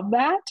I love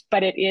that,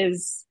 but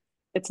it's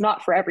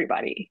not for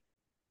everybody.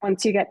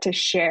 Once you get to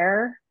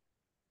share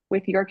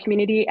with your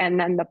community and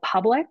then the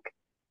public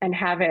and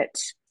have it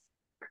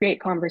create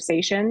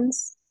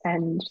conversations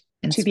and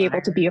to be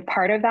able to be a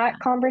part of that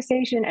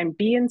conversation and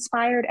be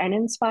inspired and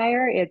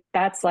inspire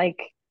that's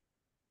like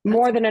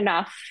more than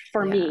enough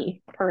for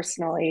me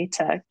personally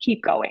to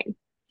keep going.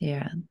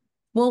 Yeah.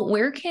 Well,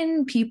 where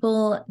can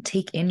people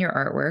take in your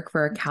artwork for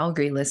our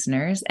Calgary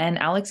listeners? And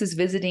Alex is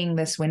visiting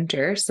this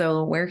winter.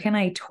 So where can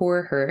I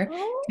tour her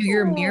to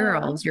your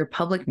murals, your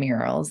public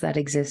murals that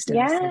exist in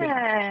the city?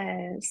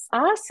 Yes.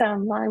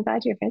 Awesome. Well, I'm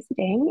glad you're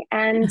visiting.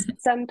 And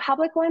some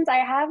public ones, I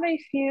have a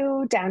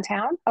few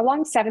downtown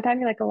along 7th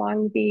Avenue, like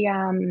along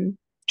the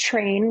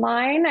train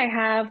line. I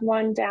have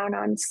one down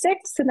on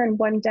 6th and then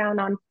one down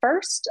on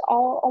 1st,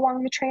 all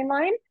along the train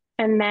line.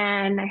 And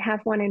then I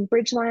have one in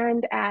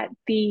Bridgeland at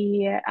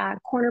the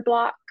corner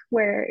block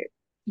where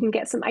you can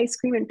get some ice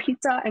cream and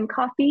pizza and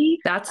coffee.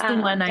 That's the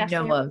one I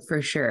know of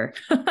for sure.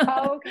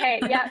 Okay.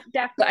 Yeah,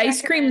 definitely. The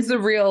ice cream is the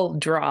real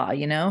draw,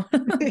 you know?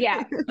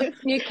 Yeah,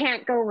 you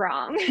can't go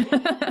wrong.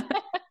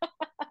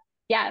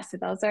 Yeah, so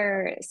those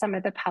are some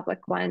of the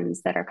public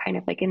ones that are kind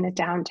of like in the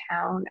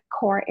downtown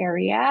core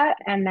area.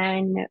 And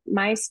then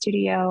my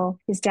studio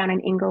is down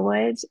in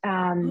Inglewood.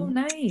 Oh,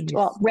 nice.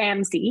 Well,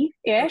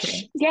 Ramsey-ish.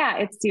 Okay. Yeah,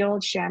 it's the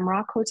old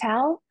Shamrock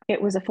Hotel.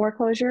 It was a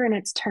foreclosure and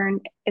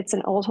it's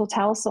an old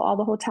hotel. So all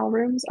the hotel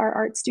rooms are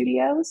art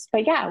studios.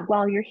 But yeah,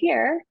 while you're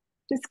here,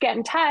 just get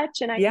in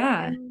touch and I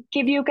can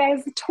give you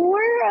guys a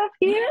tour of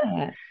here.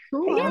 Yeah.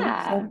 Cool.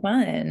 Yeah. So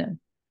fun.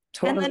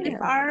 Totally. And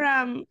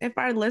then if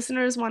our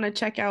listeners want to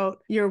check out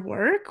your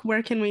work,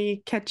 where can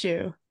we catch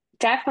you?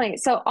 Definitely.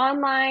 So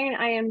online,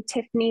 I am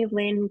Tiffany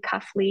Lynn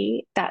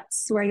Cuffley.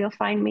 That's where you'll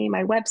find me.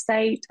 My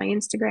website, my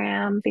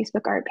Instagram,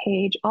 Facebook art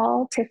page,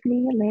 all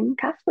Tiffany Lynn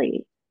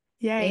Cuffley.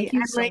 Yay. Thank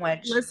you so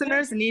much.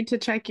 Listeners need to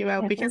check you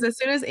out because as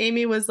soon as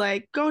Amy was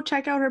like, go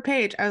check out her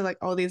page, I was like,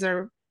 oh, these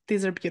are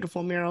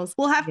beautiful murals.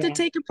 We'll have to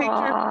take a picture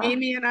of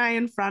Amy and I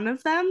in front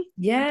of them.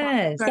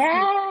 Yes.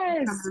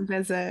 Yes. Come and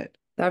visit.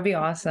 That'd be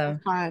awesome.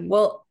 Fun.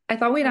 Well, I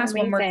thought we'd ask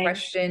one more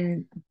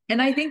question.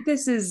 And I think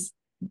this is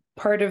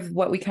part of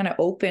what we kind of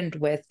opened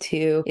with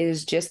too,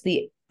 is just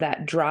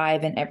that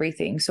drive and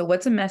everything. So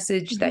what's a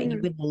message that you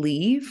would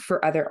leave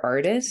for other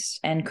artists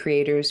and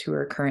creators who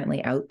are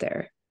currently out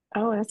there?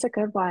 Oh, that's a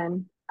good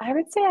one. I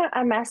would say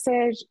a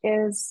message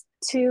is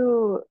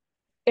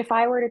if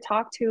I were to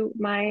talk to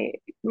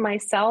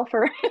myself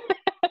or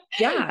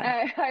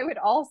I would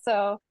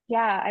also,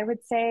 I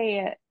would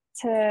say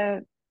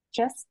to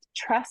just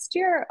trust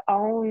your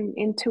own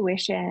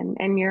intuition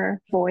and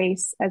your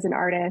voice as an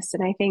artist.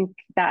 And I think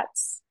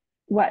that's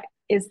what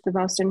is the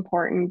most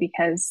important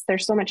because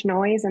there's so much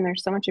noise and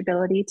there's so much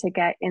ability to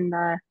get in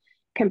the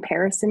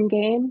comparison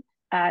game,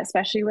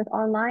 especially with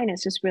online.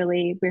 It's just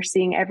really, we're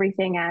seeing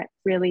everything at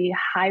really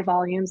high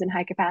volumes and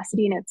high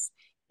capacity. And it's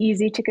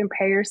easy to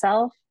compare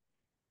yourself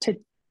to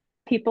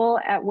people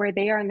at where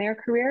they are in their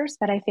careers.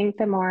 But I think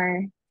the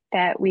more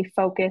that we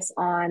focus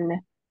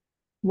on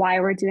why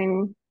we're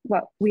doing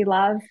what we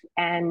love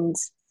and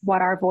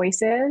what our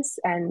voice is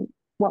and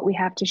what we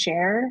have to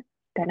share,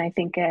 then I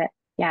think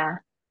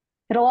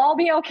it'll all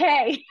be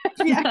okay.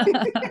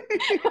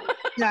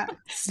 Yeah.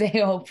 Stay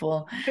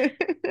hopeful.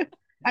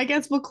 I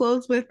guess we'll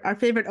close with our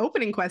favorite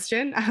opening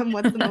question.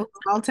 What's the most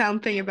small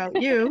town thing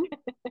about you?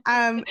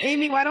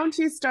 Amy, why don't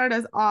you start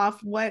us off?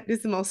 What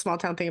is the most small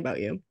town thing about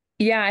you?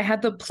 Yeah, I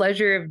had the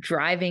pleasure of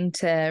driving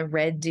to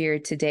Red Deer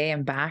today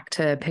and back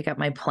to pick up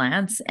my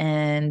plants.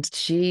 And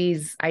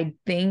geez, I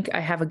think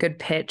I have a good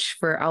pitch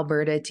for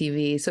Alberta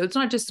TV. So it's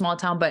not just small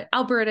town, but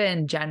Alberta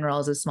in general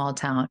is a small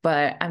town.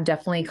 But I'm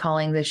definitely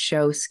calling this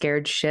show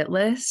Scared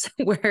Shitless,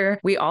 where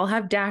we all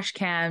have dash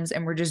cams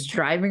and we're just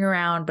driving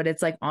around, but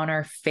it's like on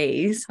our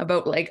face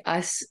about like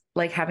us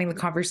like having the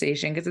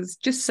conversation because it's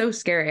just so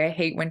scary. I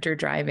hate winter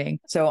driving.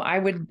 So I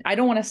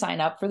don't want to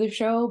sign up for the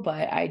show,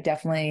 but I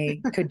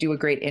definitely could do a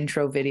great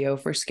intro video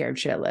for Scared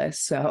Shitless.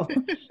 So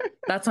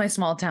that's my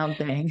small town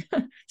thing.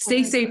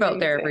 Stay safe out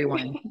there,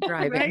 everyone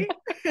driving.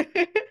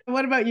 Right?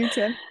 What about you,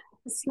 Tim?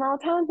 Small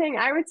town thing.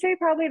 I would say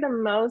probably the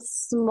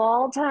most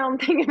small town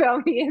thing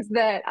about me is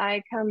that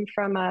I come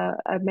from a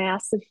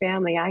massive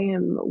family. I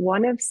am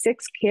one of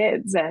 6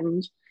 kids,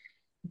 and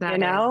That you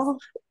know,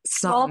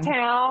 small something.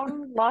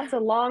 town, lots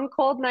of long,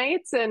 cold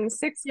nights, and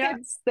 6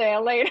 kids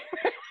there later.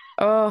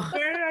 Oh,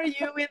 Where are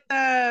you in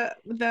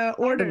the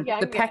order?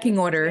 the pecking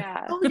order.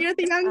 Yeah. Oh, you're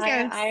the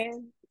youngest.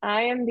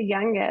 I am the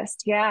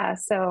youngest. Yeah.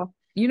 So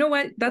You know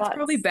what? That's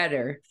probably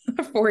better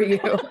for you,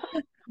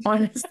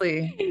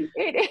 honestly.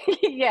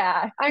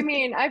 yeah. I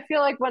mean, I feel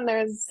like when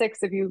there's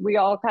 6 of you, we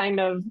all kind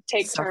of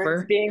take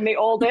turns being the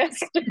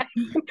oldest,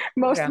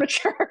 most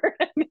mature.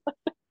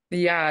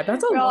 Yeah,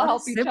 that's a We all lot of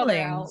help each other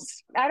out.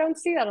 siblings. I don't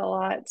see that a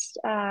lot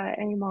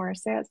anymore.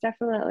 So it's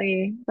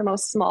definitely the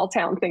most small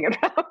town thing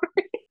about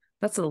me.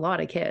 That's a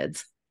lot of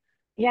kids.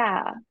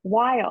 Yeah,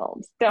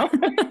 wild. Don't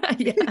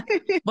Yeah.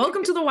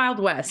 Welcome to the Wild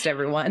West,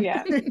 everyone.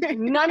 yeah.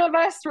 None of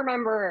us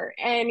remember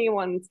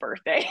anyone's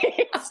birthday.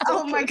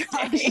 Oh my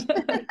gosh.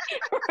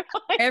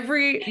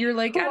 You're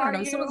like, I don't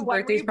know, someone's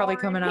birthday's probably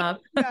coming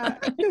up. Yeah.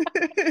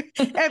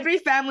 Every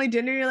family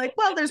dinner, you're like,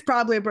 well, there's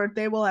probably a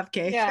birthday. We'll have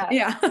cake.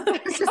 Yeah.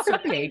 Just a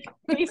cake.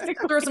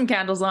 Basically. Throw some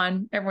candles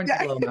on. Everyone's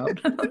blow them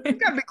out.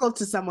 Gotta be close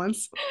to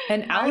someone's.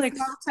 And Alex,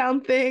 my small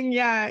town thing,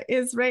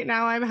 is right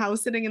now I'm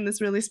house sitting in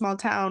this really small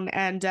town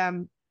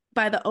and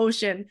by the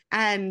ocean.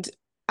 And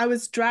I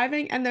was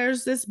driving and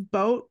there's this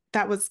boat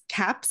that was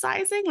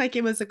capsizing, like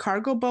it was a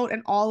cargo boat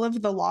and all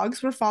of the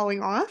logs were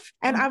falling off.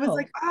 And I was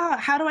like,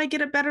 how do I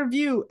get a better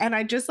view? And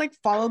I just like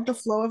followed the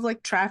flow of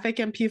like traffic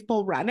and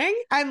people running.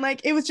 And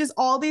like it was just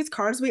all these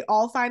cars. We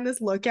all find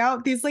this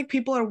lookout. These like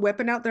people are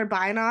whipping out their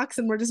binocs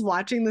and we're just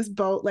watching this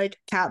boat like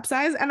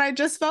capsize. And I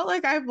just felt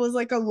like I was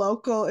like a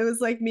local. It was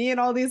like me and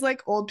all these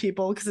like old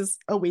people because it's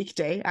a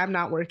weekday. I'm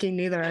not working,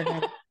 neither are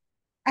they.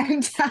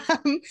 And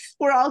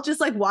we're all just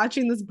like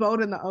watching this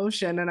boat in the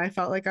ocean, and I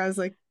felt like I was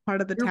like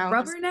part of the town.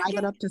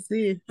 Rubbernecking up to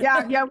sea.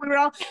 Yeah, we were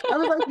all. I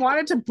was like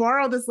wanted to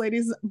borrow this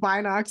lady's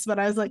binocs, but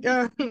I was like,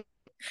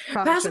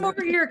 pass them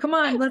over here. Come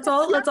on, let's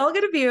all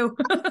get a view.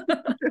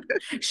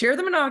 Share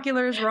the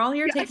binoculars. We're all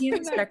here taking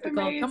a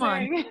spectacle. Come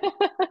on.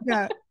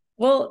 Yeah.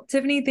 Well,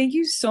 Tiffany, thank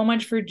you so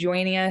much for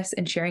joining us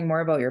and sharing more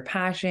about your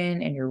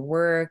passion and your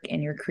work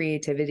and your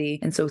creativity.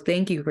 And so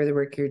thank you for the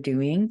work you're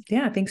doing.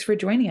 Yeah, thanks for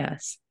joining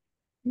us.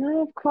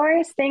 No, of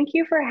course. Thank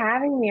you for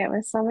having me. It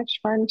was so much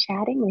fun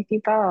chatting with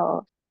you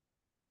both.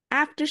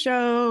 After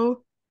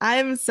show.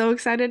 I'm so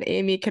excited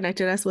Amy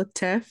connected us with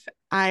Tiff.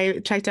 I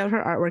checked out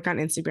her artwork on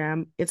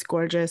Instagram. It's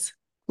gorgeous.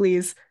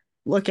 Please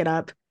look it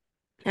up.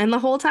 And the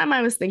whole time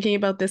I was thinking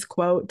about this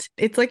quote,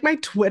 it's like my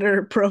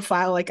Twitter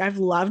profile. Like I've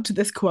loved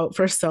this quote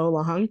for so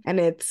long and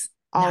it's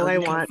all I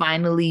want.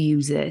 Finally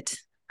use it.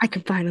 I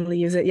could finally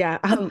use it. Yeah.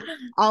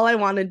 All I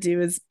want to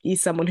do is be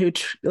someone who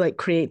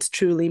creates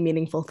truly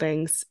meaningful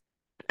things.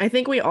 I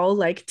think we all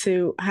like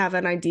to have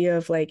an idea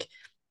of like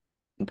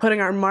putting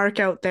our mark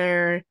out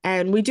there,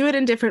 and we do it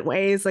in different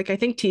ways. Like I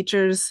think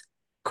teachers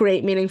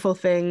create meaningful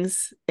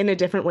things in a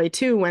different way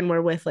too when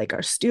we're with like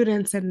our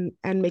students and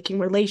making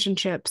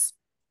relationships.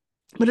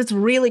 But it's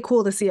really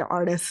cool to see an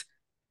artist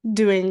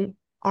doing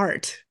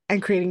art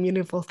and creating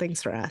meaningful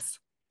things for us.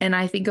 And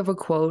I think of a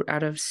quote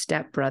out of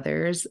Step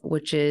Brothers,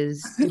 which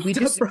is, did we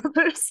just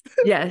Brothers?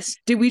 Yes.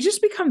 Did we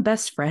just become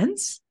best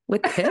friends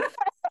with Tiff?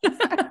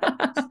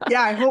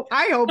 Yeah,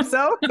 I hope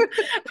so.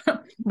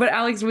 But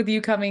Alex, with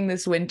you coming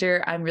this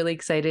winter, I'm really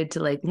excited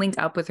to like link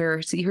up with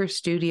her, see her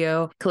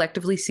studio,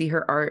 collectively see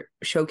her art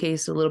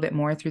showcased a little bit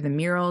more through the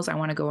murals. I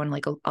want to go on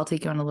I'll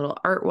take you on a little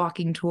art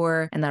walking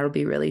tour, and that'll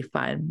be really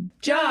fun.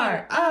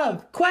 Jar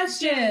of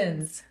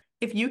questions.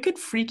 If you could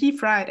Freaky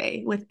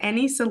Friday with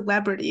any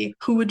celebrity,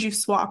 who would you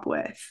swap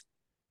with?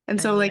 And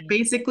so like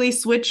basically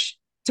switch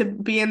to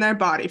be in their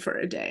body for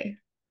a day.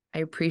 I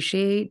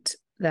appreciate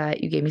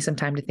that you gave me some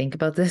time to think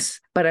about this,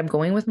 but I'm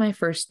going with my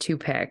first 2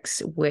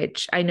 picks,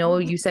 which I know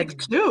you said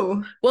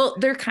 2. Well,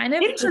 they're kind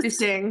of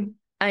interesting.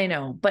 I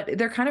know, but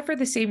they're kind of for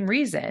the same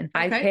reason.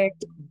 Okay. I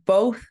picked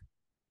both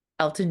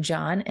Elton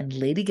John and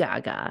Lady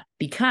Gaga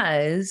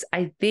because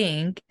I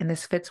think, and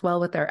this fits well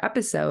with our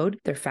episode,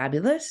 they're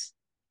fabulous.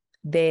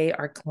 They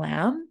are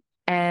glam,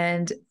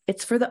 and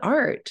it's for the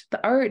art,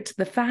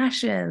 the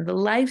fashion, the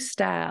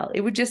lifestyle.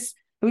 It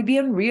would be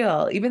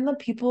unreal. Even the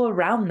people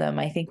around them,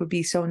 I think, would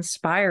be so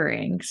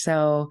inspiring.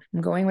 So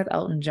I'm going with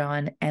Elton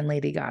John and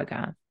Lady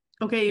Gaga.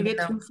 Okay, you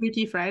get 2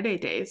 Freaky Friday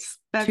days.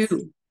 That's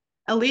 2.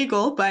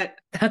 Illegal, but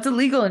that's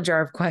illegal in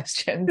Jar of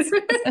Questions.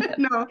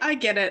 No, I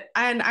get it.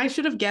 And I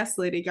should have guessed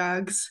Lady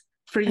Gaga's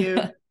for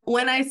you.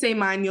 When I say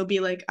mine, you'll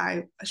be like,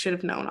 I should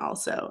have known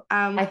also.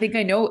 I think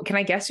I know. Can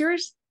I guess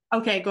yours?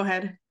 Okay, go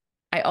ahead.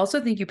 I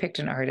also think you picked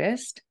an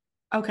artist.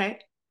 Okay.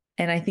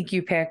 And I think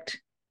you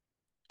picked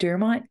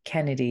Dermot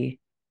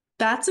Kennedy.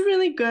 That's a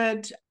really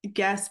good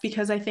guess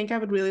because I think I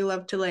would really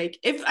love to like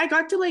if I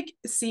got to like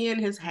see in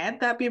his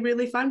head, that'd be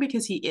really fun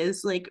because he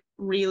is like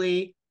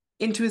really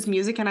into his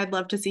music and I'd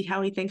love to see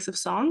how he thinks of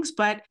songs.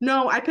 But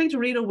no, I picked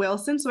Rita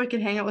Wilson so I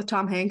could hang out with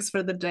Tom Hanks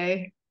for the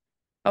day.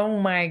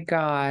 Oh my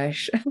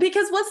gosh.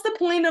 Because what's the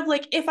point of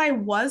like if I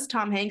was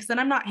Tom Hanks, then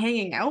I'm not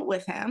hanging out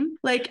with him.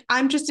 Like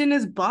I'm just in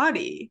his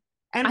body.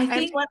 And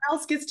everyone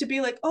else gets to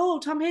be like, oh,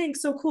 Tom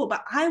Hanks, so cool.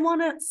 But I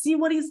want to see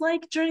what he's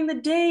like during the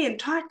day and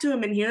talk to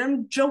him and hear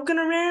him joking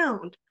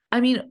around.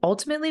 I mean,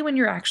 ultimately, when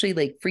you're actually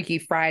like Freaky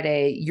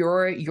Friday,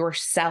 you're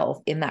yourself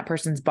in that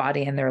person's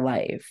body and their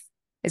life.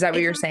 Is that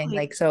what you're saying?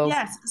 Like, so.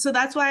 Yes. So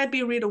that's why I'd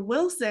be Rita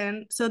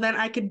Wilson. So then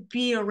I could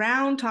be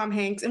around Tom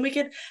Hanks and we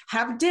could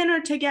have dinner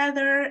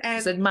together and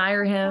just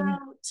admire him.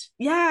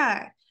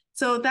 Yeah.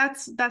 So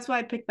that's why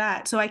I picked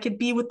that. So I could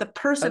be with the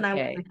person I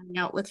want to hang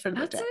out with for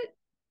the day.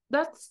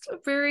 That's a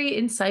very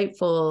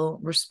insightful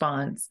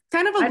response.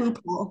 Kind of a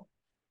loophole.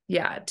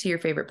 Yeah, to your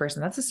favorite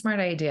person. That's a smart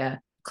idea.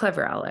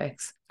 Clever,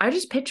 Alex. I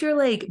just picture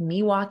like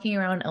me walking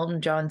around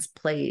Elton John's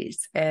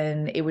place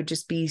and it would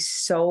just be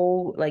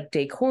so like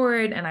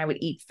decorated and I would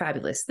eat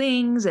fabulous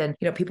things and,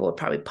 you know, people would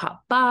probably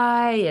pop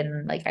by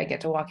and like I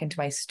get to walk into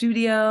my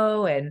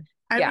studio and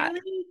I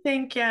really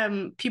think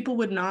people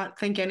would not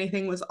think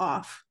anything was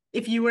off.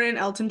 If you were in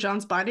Elton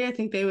John's body, I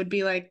think they would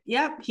be like,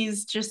 yep,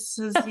 he's just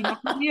as he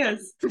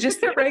is.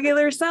 Just a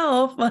regular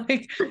self,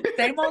 like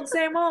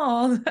same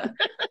old.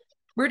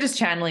 We're just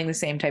channeling the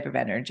same type of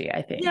energy,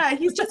 I think. Yeah,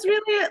 he's just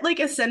really like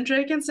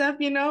eccentric and stuff,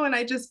 you know? And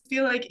I just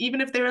feel like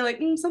even if they were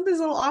like, something's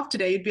a little off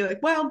today, you'd be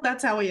like, well,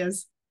 that's how he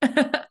is.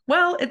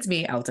 Well, it's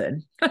me,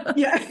 Elton.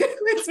 Yeah,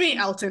 it's me,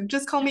 Elton.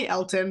 Just call me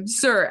Elton.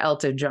 Sir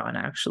Elton John,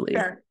 actually.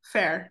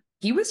 Fair.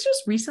 He was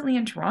just recently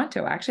in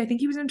Toronto. Actually, I think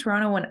he was in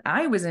Toronto when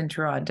I was in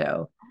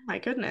Toronto. Oh my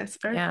goodness.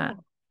 Very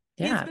cool.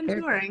 Yeah. He's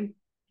been touring.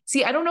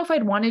 See, I don't know if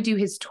I'd want to do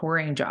his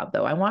touring job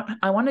though. I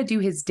want to do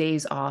his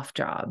days off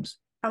jobs.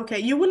 Okay.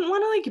 You wouldn't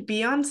want to like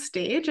be on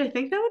stage. I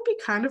think that would be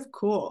kind of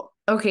cool.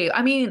 Okay.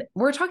 I mean,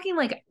 we're talking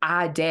like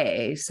a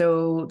day.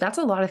 So that's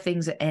a lot of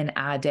things in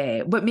a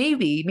day. But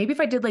maybe if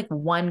I did like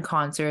one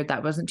concert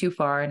that wasn't too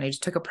far and I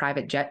just took a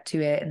private jet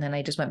to it and then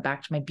I just went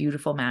back to my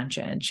beautiful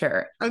mansion.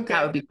 Sure. Okay.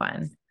 That would be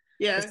fun.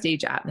 Yeah. The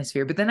stage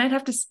atmosphere. But then I'd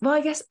have to, well,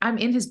 I guess I'm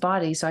in his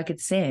body so I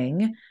could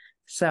sing.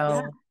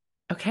 So,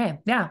 okay.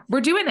 Yeah,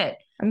 we're doing it.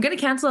 I'm going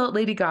to cancel out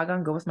Lady Gaga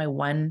and go with my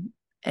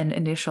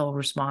initial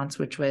response,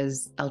 which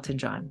was Elton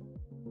John.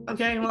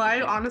 Okay. Well, I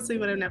honestly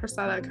would have never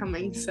saw that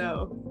coming.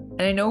 So,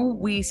 and I know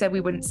we said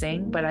we wouldn't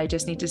sing, but I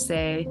just need to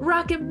say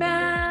Rocket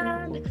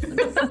Man.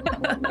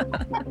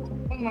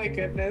 Oh my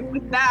goodness.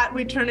 With that,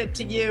 we turn it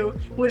to you.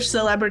 Which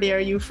celebrity are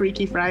you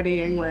Freaky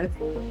Fridaying with?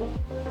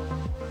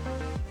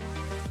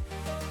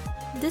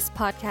 This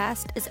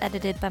podcast is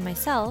edited by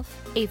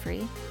myself,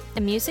 Avery,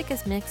 and music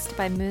is mixed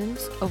by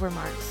Moons Over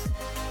Mars.